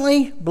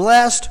presently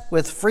blessed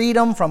with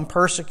freedom from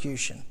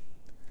persecution.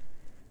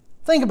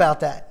 Think about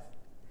that.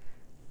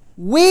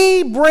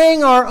 We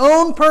bring our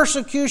own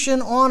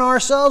persecution on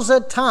ourselves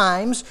at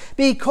times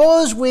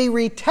because we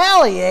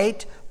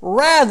retaliate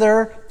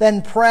rather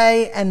than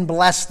pray and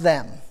bless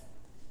them.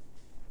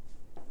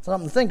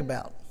 Something to think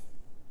about.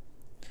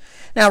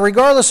 Now,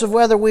 regardless of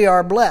whether we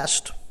are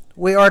blessed,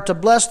 we are to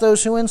bless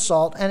those who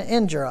insult and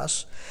injure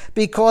us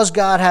because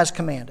God has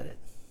commanded it.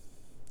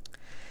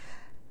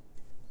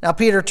 Now,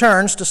 Peter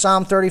turns to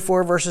Psalm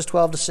 34, verses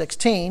 12 to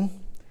 16,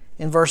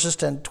 in verses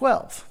 10 to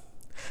 12.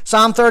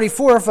 Psalm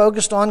 34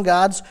 focused on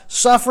God's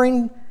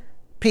suffering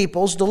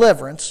people's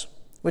deliverance,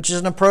 which is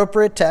an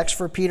appropriate text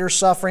for Peter's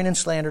suffering and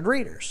slandered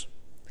readers.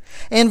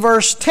 In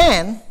verse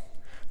 10,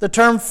 the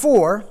term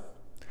for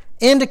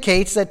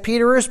indicates that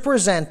Peter is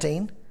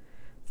presenting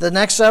the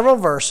next several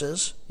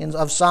verses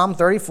of Psalm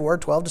 34,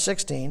 12 to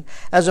 16,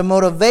 as a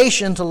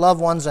motivation to love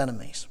one's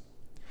enemies.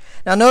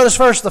 Now notice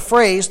first the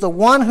phrase, the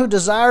one who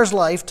desires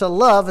life to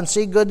love and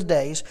see good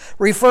days,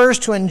 refers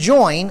to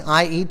enjoying,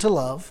 i.e. to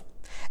love,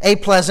 a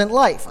pleasant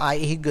life,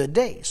 i.e. good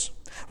days,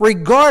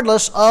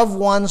 regardless of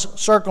one's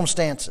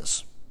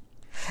circumstances.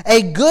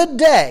 A good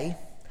day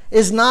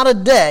is not a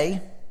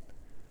day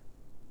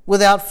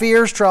without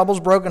fears, troubles,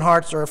 broken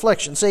hearts, or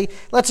affliction. See,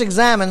 let's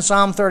examine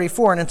Psalm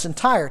 34 in its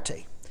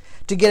entirety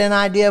to get an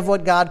idea of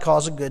what God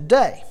calls a good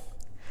day.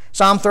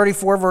 Psalm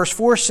 34, verse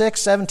 4,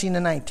 6, 17,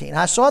 and 19.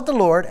 I sought the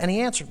Lord, and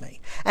he answered me,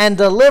 and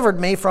delivered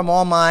me from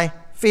all my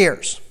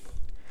fears.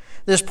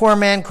 This poor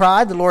man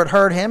cried, the Lord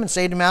heard him, and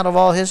saved him out of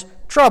all his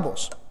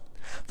troubles.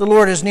 The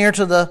Lord is near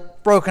to the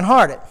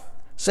brokenhearted,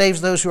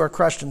 saves those who are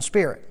crushed in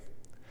spirit.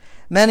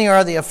 Many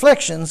are the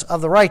afflictions of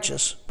the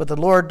righteous, but the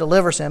Lord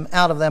delivers him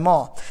out of them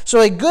all.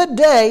 So a good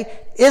day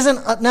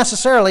isn't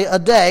necessarily a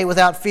day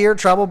without fear,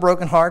 trouble,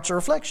 broken hearts, or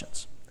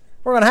afflictions.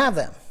 We're going to have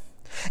them.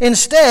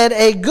 Instead,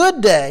 a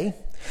good day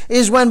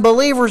is when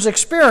believers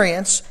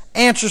experience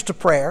answers to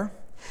prayer,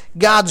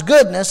 God's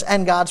goodness,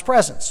 and God's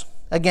presence.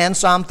 Again,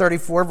 Psalm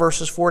 34,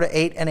 verses 4 to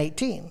 8 and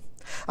 18.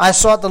 I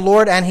sought the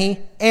Lord, and he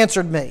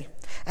answered me,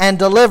 and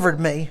delivered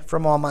me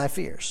from all my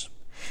fears.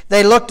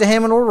 They looked to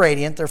him and were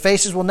radiant. Their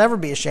faces will never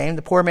be ashamed.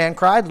 The poor man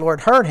cried. The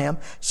Lord heard him,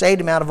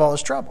 saved him out of all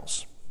his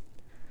troubles.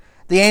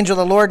 The angel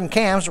of the Lord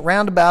encamps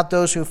round about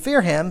those who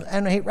fear him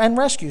and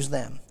rescues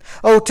them.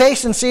 Oh,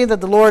 taste and see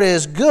that the Lord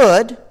is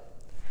good.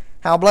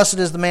 How blessed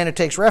is the man who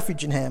takes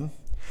refuge in him.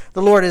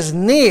 The Lord is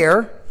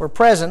near, or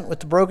present, with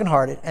the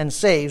brokenhearted, and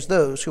saves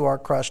those who are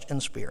crushed in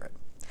spirit.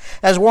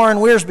 As Warren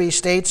Wiersbe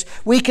states,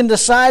 we can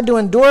decide to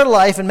endure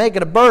life and make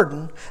it a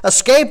burden,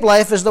 escape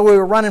life as though we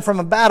were running from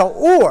a battle,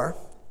 or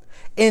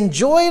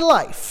enjoy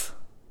life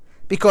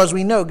because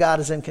we know God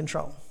is in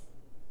control.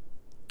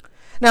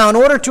 Now, in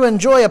order to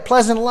enjoy a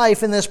pleasant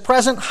life in this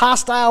present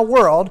hostile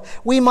world,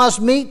 we must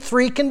meet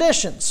three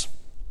conditions.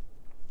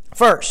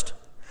 First,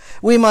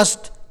 we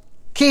must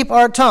keep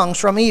our tongues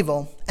from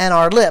evil and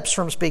our lips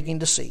from speaking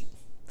deceit.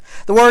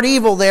 The word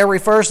evil there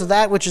refers to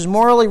that which is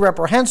morally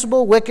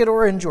reprehensible, wicked,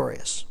 or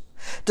injurious.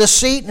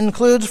 Deceit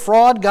includes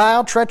fraud,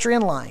 guile, treachery,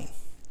 and lying.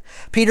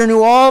 Peter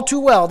knew all too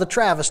well the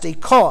travesty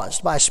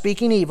caused by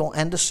speaking evil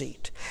and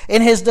deceit.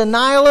 In his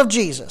denial of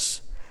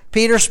Jesus,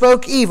 Peter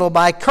spoke evil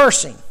by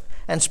cursing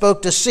and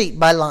spoke deceit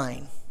by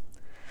lying.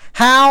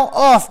 How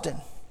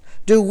often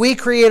do we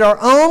create our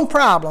own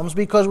problems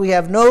because we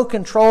have no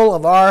control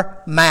of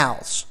our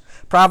mouths?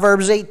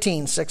 Proverbs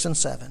 18, 6 and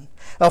 7.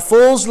 A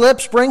fool's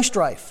lips bring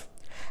strife,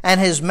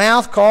 and his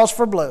mouth calls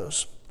for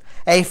blows.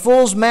 A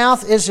fool's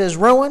mouth is his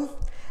ruin,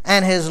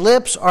 and his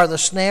lips are the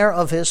snare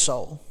of his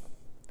soul.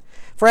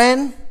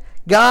 Friend,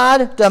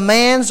 God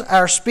demands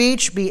our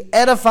speech be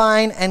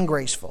edifying and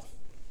graceful.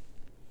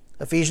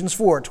 Ephesians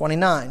 4,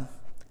 29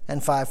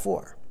 and 5,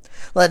 4.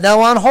 Let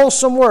no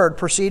unwholesome word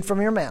proceed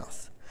from your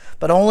mouth,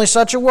 but only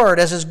such a word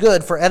as is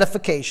good for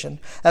edification,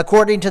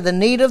 according to the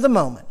need of the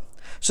moment,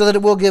 so that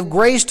it will give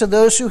grace to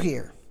those who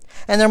hear.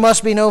 And there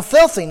must be no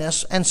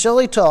filthiness and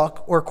silly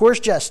talk or coarse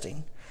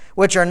jesting,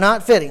 which are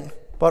not fitting,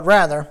 but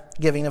rather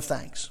giving of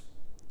thanks.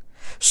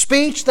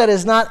 Speech that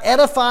is not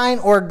edifying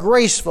or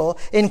graceful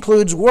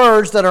includes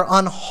words that are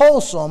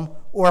unwholesome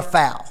or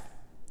foul.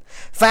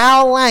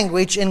 Foul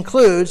language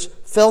includes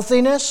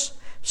filthiness,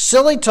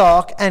 silly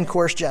talk, and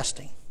coarse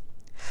jesting.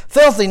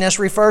 Filthiness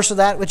refers to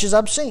that which is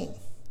obscene.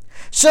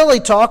 Silly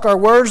talk are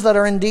words that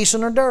are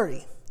indecent or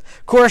dirty.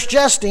 Coarse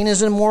jesting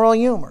is immoral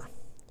humor.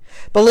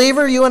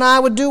 Believer, you and I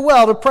would do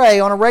well to pray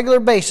on a regular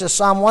basis,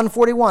 Psalm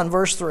 141,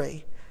 verse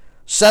 3.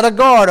 Set a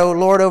guard, O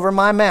Lord, over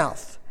my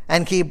mouth,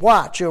 and keep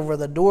watch over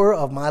the door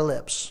of my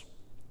lips.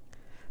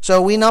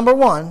 So we, number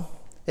one,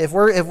 if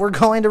we're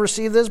going to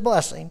receive this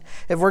blessing,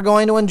 if we're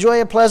going to enjoy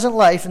a pleasant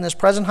life in this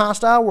present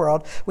hostile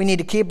world, we need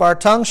to keep our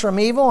tongues from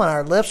evil and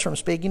our lips from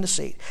speaking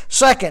deceit.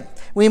 Second,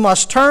 we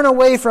must turn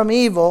away from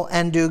evil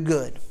and do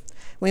good.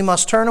 We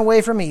must turn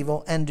away from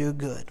evil and do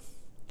good.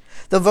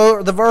 The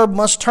verb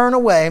must turn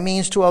away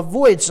means to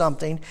avoid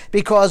something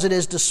because it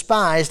is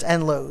despised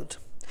and loathed.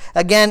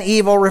 Again,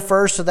 evil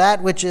refers to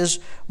that which is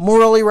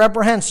morally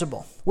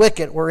reprehensible,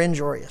 wicked, or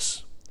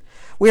injurious.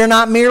 We are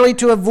not merely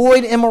to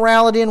avoid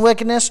immorality and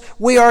wickedness,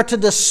 we are to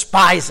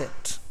despise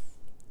it.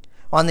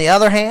 On the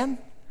other hand,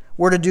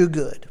 we're to do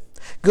good.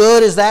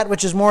 Good is that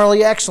which is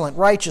morally excellent,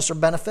 righteous, or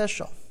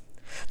beneficial.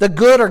 The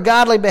good or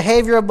godly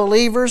behavior of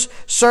believers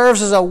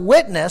serves as a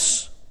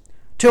witness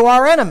to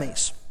our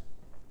enemies,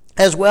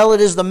 as well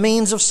it is the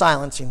means of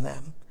silencing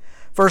them.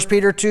 1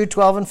 Peter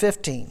 2:12 and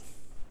 15.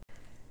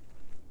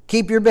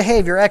 Keep your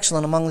behavior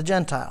excellent among the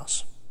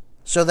Gentiles,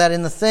 so that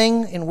in the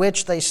thing in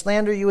which they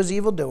slander you as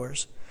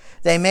evildoers,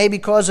 they may,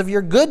 because of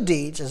your good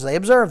deeds, as they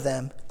observe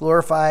them,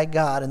 glorify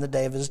God in the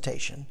day of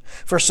visitation.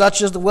 For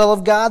such is the will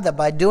of God, that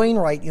by doing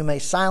right you may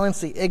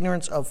silence the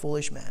ignorance of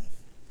foolish men.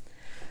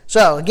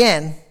 So,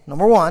 again,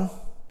 number one,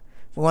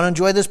 if we want to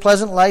enjoy this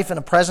pleasant life in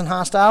a present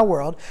hostile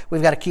world,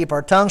 we've got to keep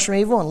our tongues from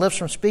evil and lips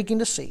from speaking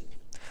deceit.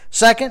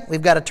 Second,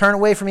 we've got to turn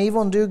away from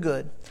evil and do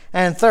good.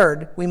 And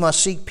third, we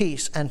must seek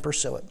peace and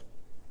pursue it.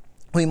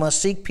 We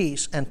must seek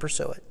peace and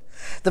pursue it.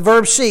 The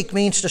verb seek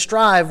means to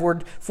strive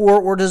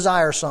for or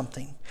desire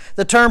something.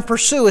 The term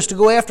pursue is to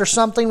go after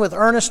something with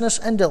earnestness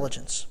and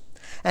diligence.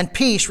 And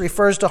peace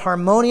refers to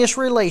harmonious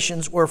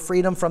relations or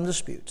freedom from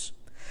disputes.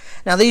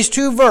 Now, these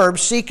two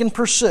verbs, seek and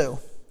pursue,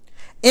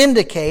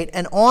 indicate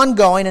an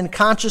ongoing and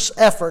conscious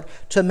effort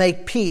to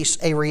make peace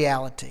a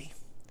reality.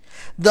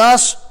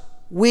 Thus,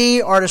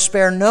 we are to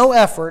spare no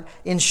effort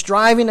in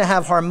striving to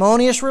have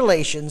harmonious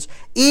relations,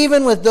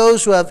 even with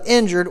those who have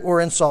injured or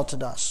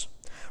insulted us.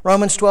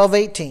 Romans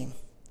 12:18.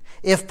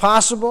 If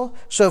possible,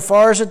 so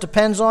far as it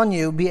depends on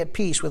you, be at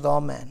peace with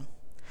all men.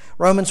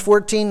 Romans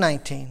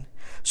 14:19.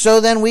 So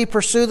then we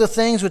pursue the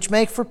things which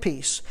make for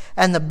peace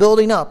and the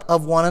building up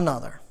of one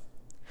another.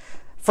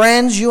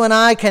 Friends, you and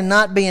I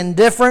cannot be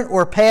indifferent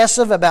or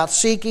passive about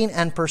seeking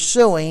and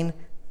pursuing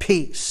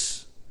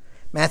peace.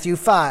 Matthew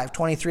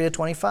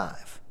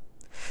 5:23-25.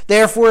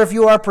 Therefore, if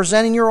you are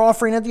presenting your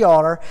offering at the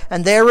altar,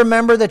 and there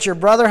remember that your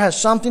brother has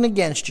something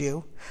against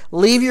you,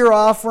 leave your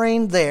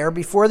offering there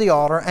before the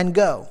altar and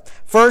go.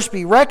 First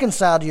be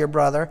reconciled to your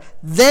brother,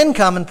 then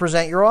come and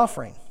present your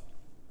offering.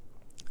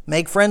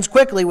 Make friends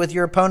quickly with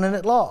your opponent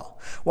at law,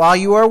 while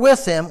you are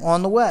with him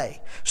on the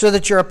way, so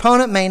that your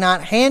opponent may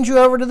not hand you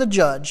over to the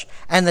judge,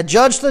 and the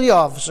judge to the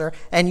officer,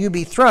 and you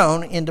be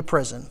thrown into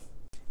prison.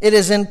 It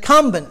is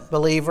incumbent,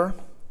 believer,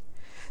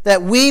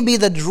 that we be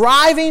the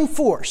driving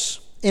force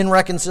in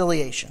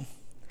reconciliation.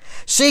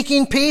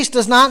 Seeking peace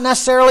does not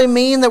necessarily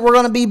mean that we're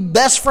going to be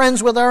best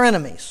friends with our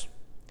enemies.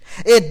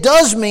 It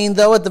does mean,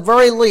 though, at the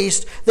very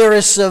least, there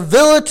is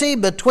civility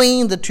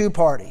between the two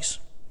parties.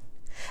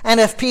 And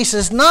if peace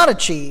is not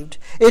achieved,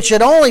 it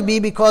should only be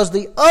because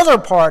the other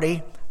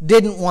party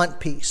didn't want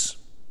peace.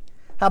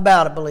 How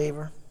about it,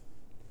 believer?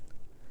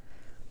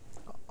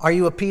 Are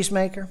you a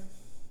peacemaker?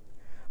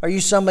 Are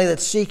you somebody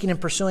that's seeking and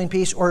pursuing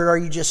peace, or are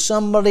you just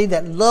somebody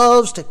that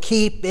loves to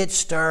keep it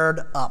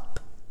stirred up?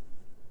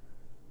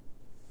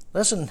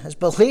 Listen, as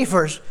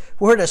believers,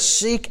 we're to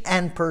seek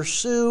and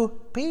pursue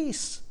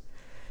peace.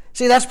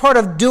 See, that's part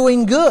of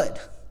doing good,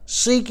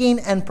 seeking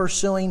and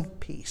pursuing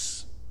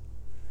peace.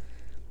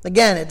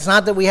 Again, it's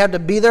not that we have to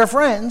be their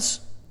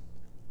friends,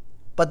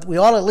 but we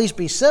ought to at least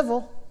be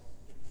civil.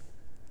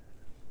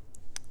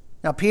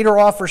 Now, Peter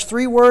offers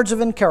 3 words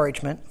of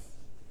encouragement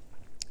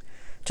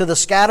to the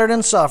scattered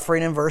and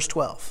suffering in verse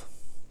 12.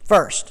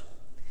 First,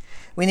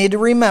 we need to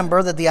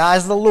remember that the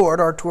eyes of the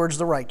Lord are towards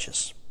the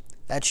righteous.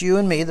 That's you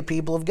and me, the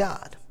people of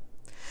God.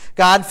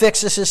 God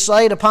fixes his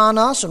sight upon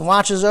us and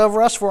watches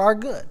over us for our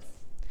good.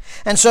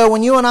 And so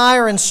when you and I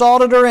are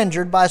insulted or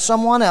injured by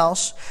someone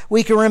else,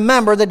 we can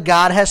remember that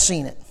God has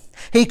seen it.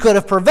 He could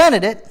have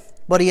prevented it,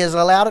 but he has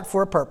allowed it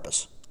for a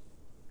purpose.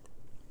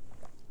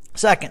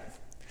 Second,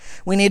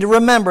 we need to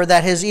remember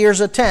that his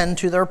ears attend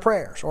to their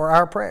prayers, or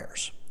our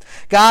prayers.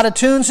 God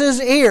attunes his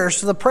ears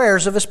to the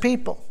prayers of his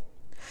people.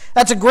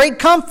 That's a great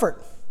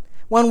comfort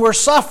when we're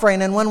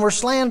suffering and when we're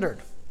slandered.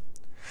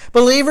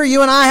 Believer,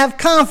 you and I have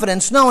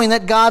confidence knowing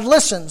that God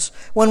listens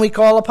when we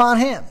call upon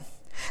him.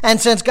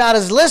 And since God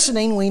is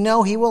listening, we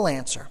know he will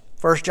answer.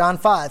 1 John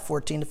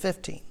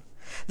 5:14-15.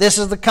 This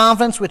is the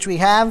confidence which we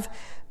have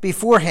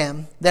before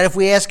him, that if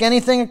we ask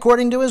anything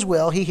according to his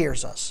will, he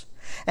hears us.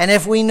 And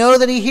if we know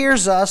that he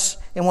hears us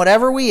in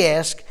whatever we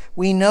ask,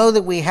 we know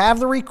that we have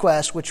the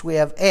request which we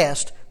have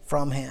asked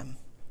from him.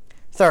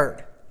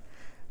 Third,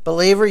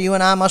 believer, you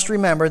and I must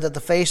remember that the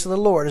face of the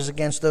Lord is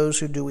against those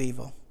who do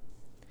evil.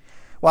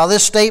 While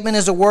this statement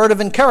is a word of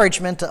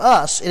encouragement to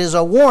us, it is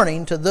a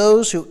warning to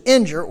those who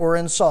injure or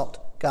insult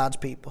God's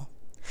people.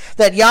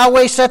 That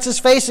Yahweh sets his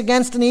face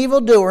against an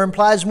evildoer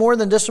implies more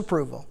than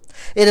disapproval.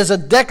 It is a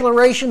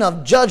declaration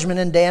of judgment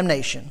and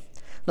damnation.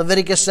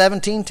 Leviticus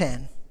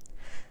 17:10.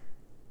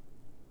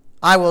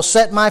 I will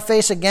set my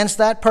face against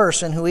that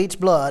person who eats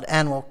blood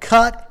and will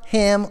cut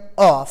him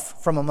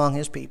off from among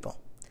his people.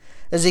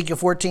 Ezekiel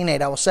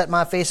 14:8, I will set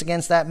my face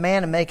against that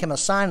man and make him a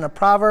sign and a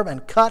proverb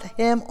and cut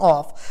him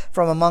off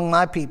from among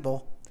my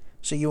people,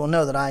 so you will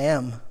know that I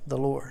am the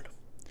Lord.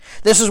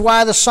 This is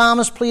why the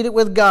psalmist pleaded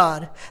with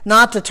God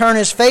not to turn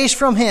his face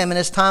from him in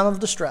his time of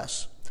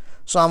distress.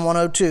 Psalm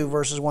 102,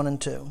 verses 1 and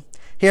 2.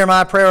 Hear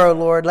my prayer, O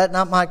Lord. Let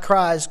my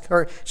cry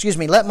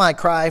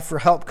for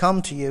help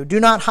come to you. Do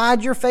not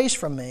hide your face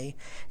from me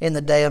in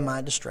the day of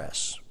my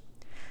distress.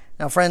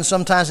 Now, friends,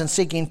 sometimes in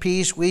seeking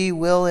peace, we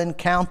will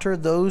encounter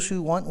those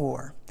who want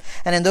war.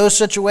 And in those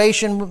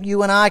situations,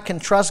 you and I can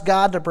trust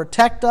God to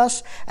protect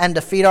us and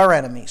defeat our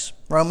enemies.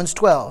 Romans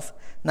 12,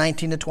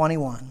 19 to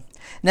 21.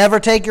 Never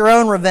take your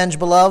own revenge,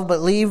 beloved,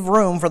 but leave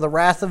room for the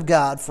wrath of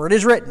God. For it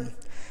is written,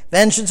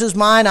 Vengeance is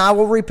mine, I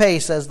will repay,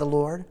 says the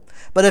Lord.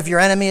 But if your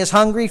enemy is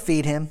hungry,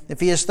 feed him.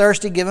 If he is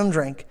thirsty, give him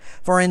drink.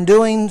 For in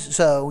doing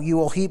so, you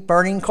will heap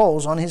burning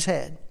coals on his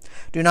head.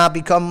 Do not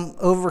become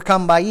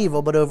overcome by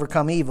evil, but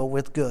overcome evil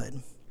with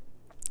good.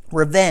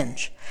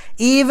 Revenge,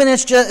 even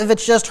if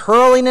it's just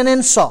hurling an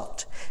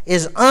insult,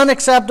 is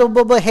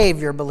unacceptable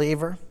behavior,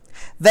 believer.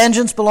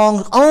 Vengeance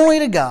belongs only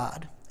to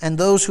God and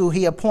those who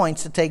he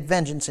appoints to take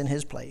vengeance in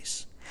his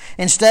place.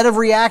 Instead of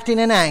reacting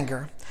in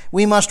anger,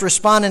 we must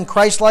respond in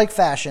Christ-like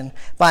fashion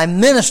by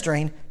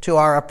ministering to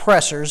our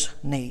oppressors'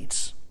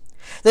 needs.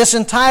 This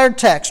entire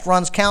text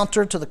runs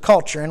counter to the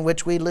culture in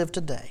which we live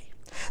today.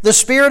 The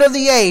spirit of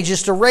the age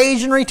is to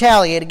rage and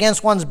retaliate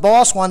against one's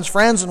boss, one's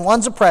friends, and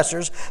one's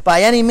oppressors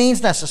by any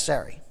means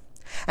necessary.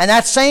 And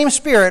that same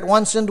spirit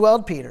once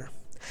indwelled Peter.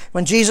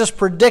 When Jesus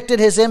predicted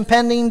his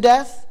impending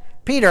death,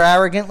 Peter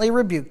arrogantly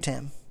rebuked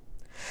him.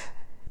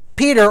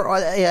 Peter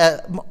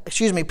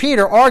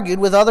argued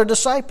with other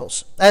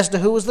disciples as to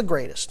who was the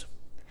greatest.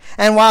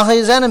 And while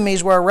his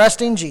enemies were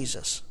arresting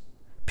Jesus,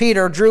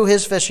 Peter drew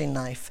his fishing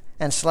knife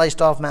and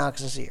sliced off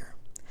Malchus' ear.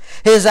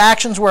 His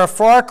actions were a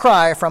far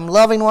cry from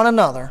loving one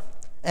another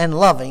and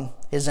loving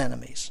his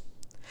enemies.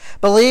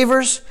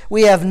 Believers,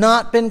 we have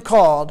not been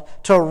called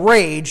to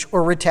rage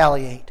or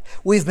retaliate.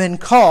 We've been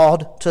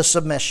called to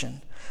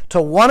submission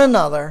to one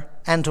another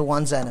and to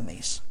one's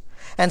enemies.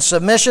 And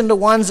submission to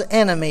one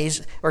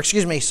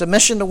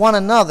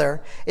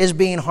another is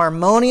being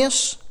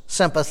harmonious,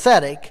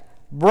 sympathetic,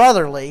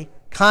 brotherly,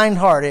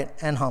 kind-hearted,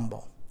 and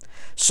humble.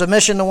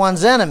 Submission to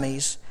one's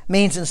enemies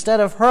means instead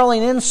of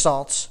hurling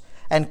insults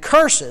and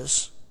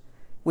curses,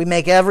 we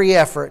make every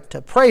effort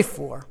to pray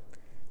for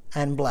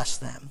and bless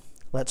them.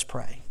 Let's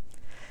pray.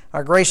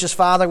 Our gracious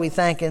Father, we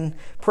thank and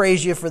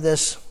praise you for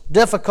this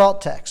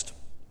difficult text.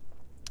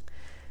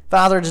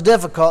 Father, it's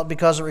difficult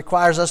because it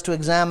requires us to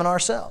examine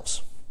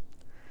ourselves.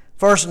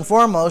 First and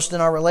foremost, in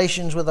our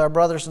relations with our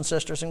brothers and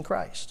sisters in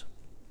Christ.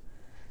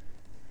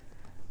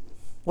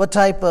 What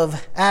type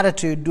of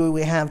attitude do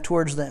we have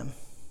towards them?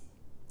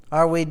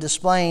 Are we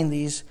displaying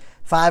these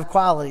 5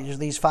 qualities,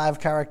 these 5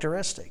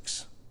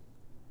 characteristics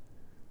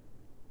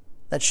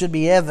that should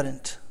be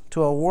evident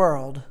to a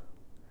world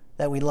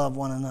that we love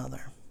one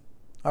another?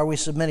 Are we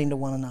submitting to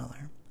one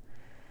another?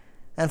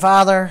 And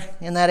Father,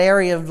 in that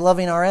area of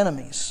loving our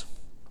enemies,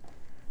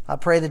 I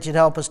pray that you'd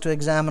help us to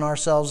examine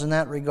ourselves in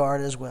that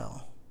regard as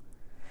well.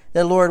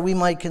 That, Lord, we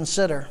might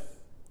consider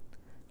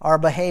our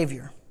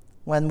behavior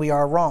when we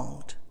are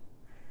wronged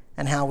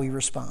and how we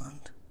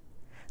respond.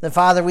 That,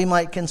 Father, we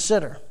might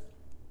consider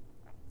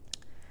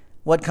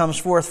what comes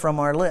forth from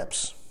our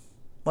lips,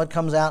 what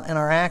comes out in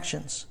our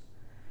actions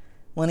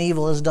when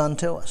evil is done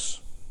to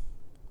us.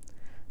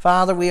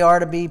 Father, we are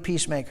to be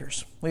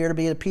peacemakers. We are to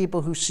be the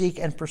people who seek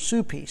and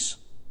pursue peace.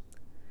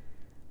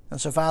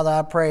 And so, Father,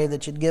 I pray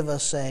that you'd give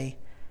us a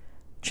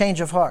change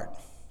of heart.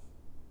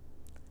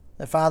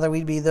 That, Father,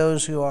 we'd be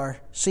those who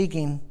are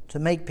seeking to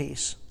make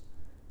peace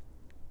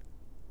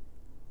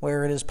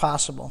where it is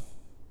possible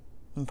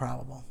and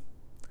probable.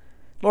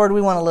 Lord,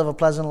 we want to live a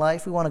pleasant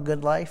life. We want a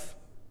good life.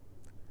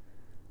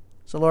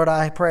 So, Lord,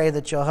 I pray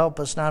that you'll help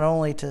us not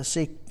only to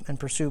seek and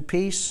pursue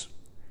peace,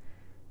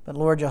 but,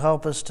 Lord, you'll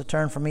help us to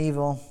turn from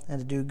evil and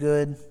to do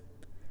good.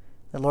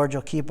 That, Lord,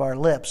 you'll keep our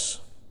lips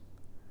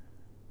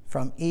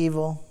from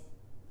evil,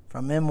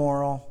 from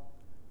immoral,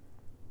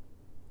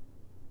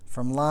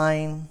 from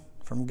lying,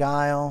 from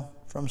guile,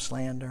 from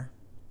slander.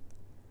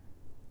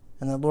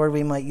 And that, Lord,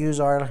 we might use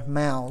our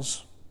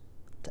mouths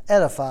to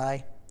edify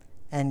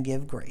and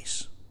give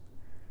grace.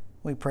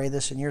 We pray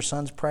this in your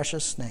Son's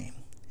precious name.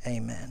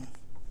 Amen.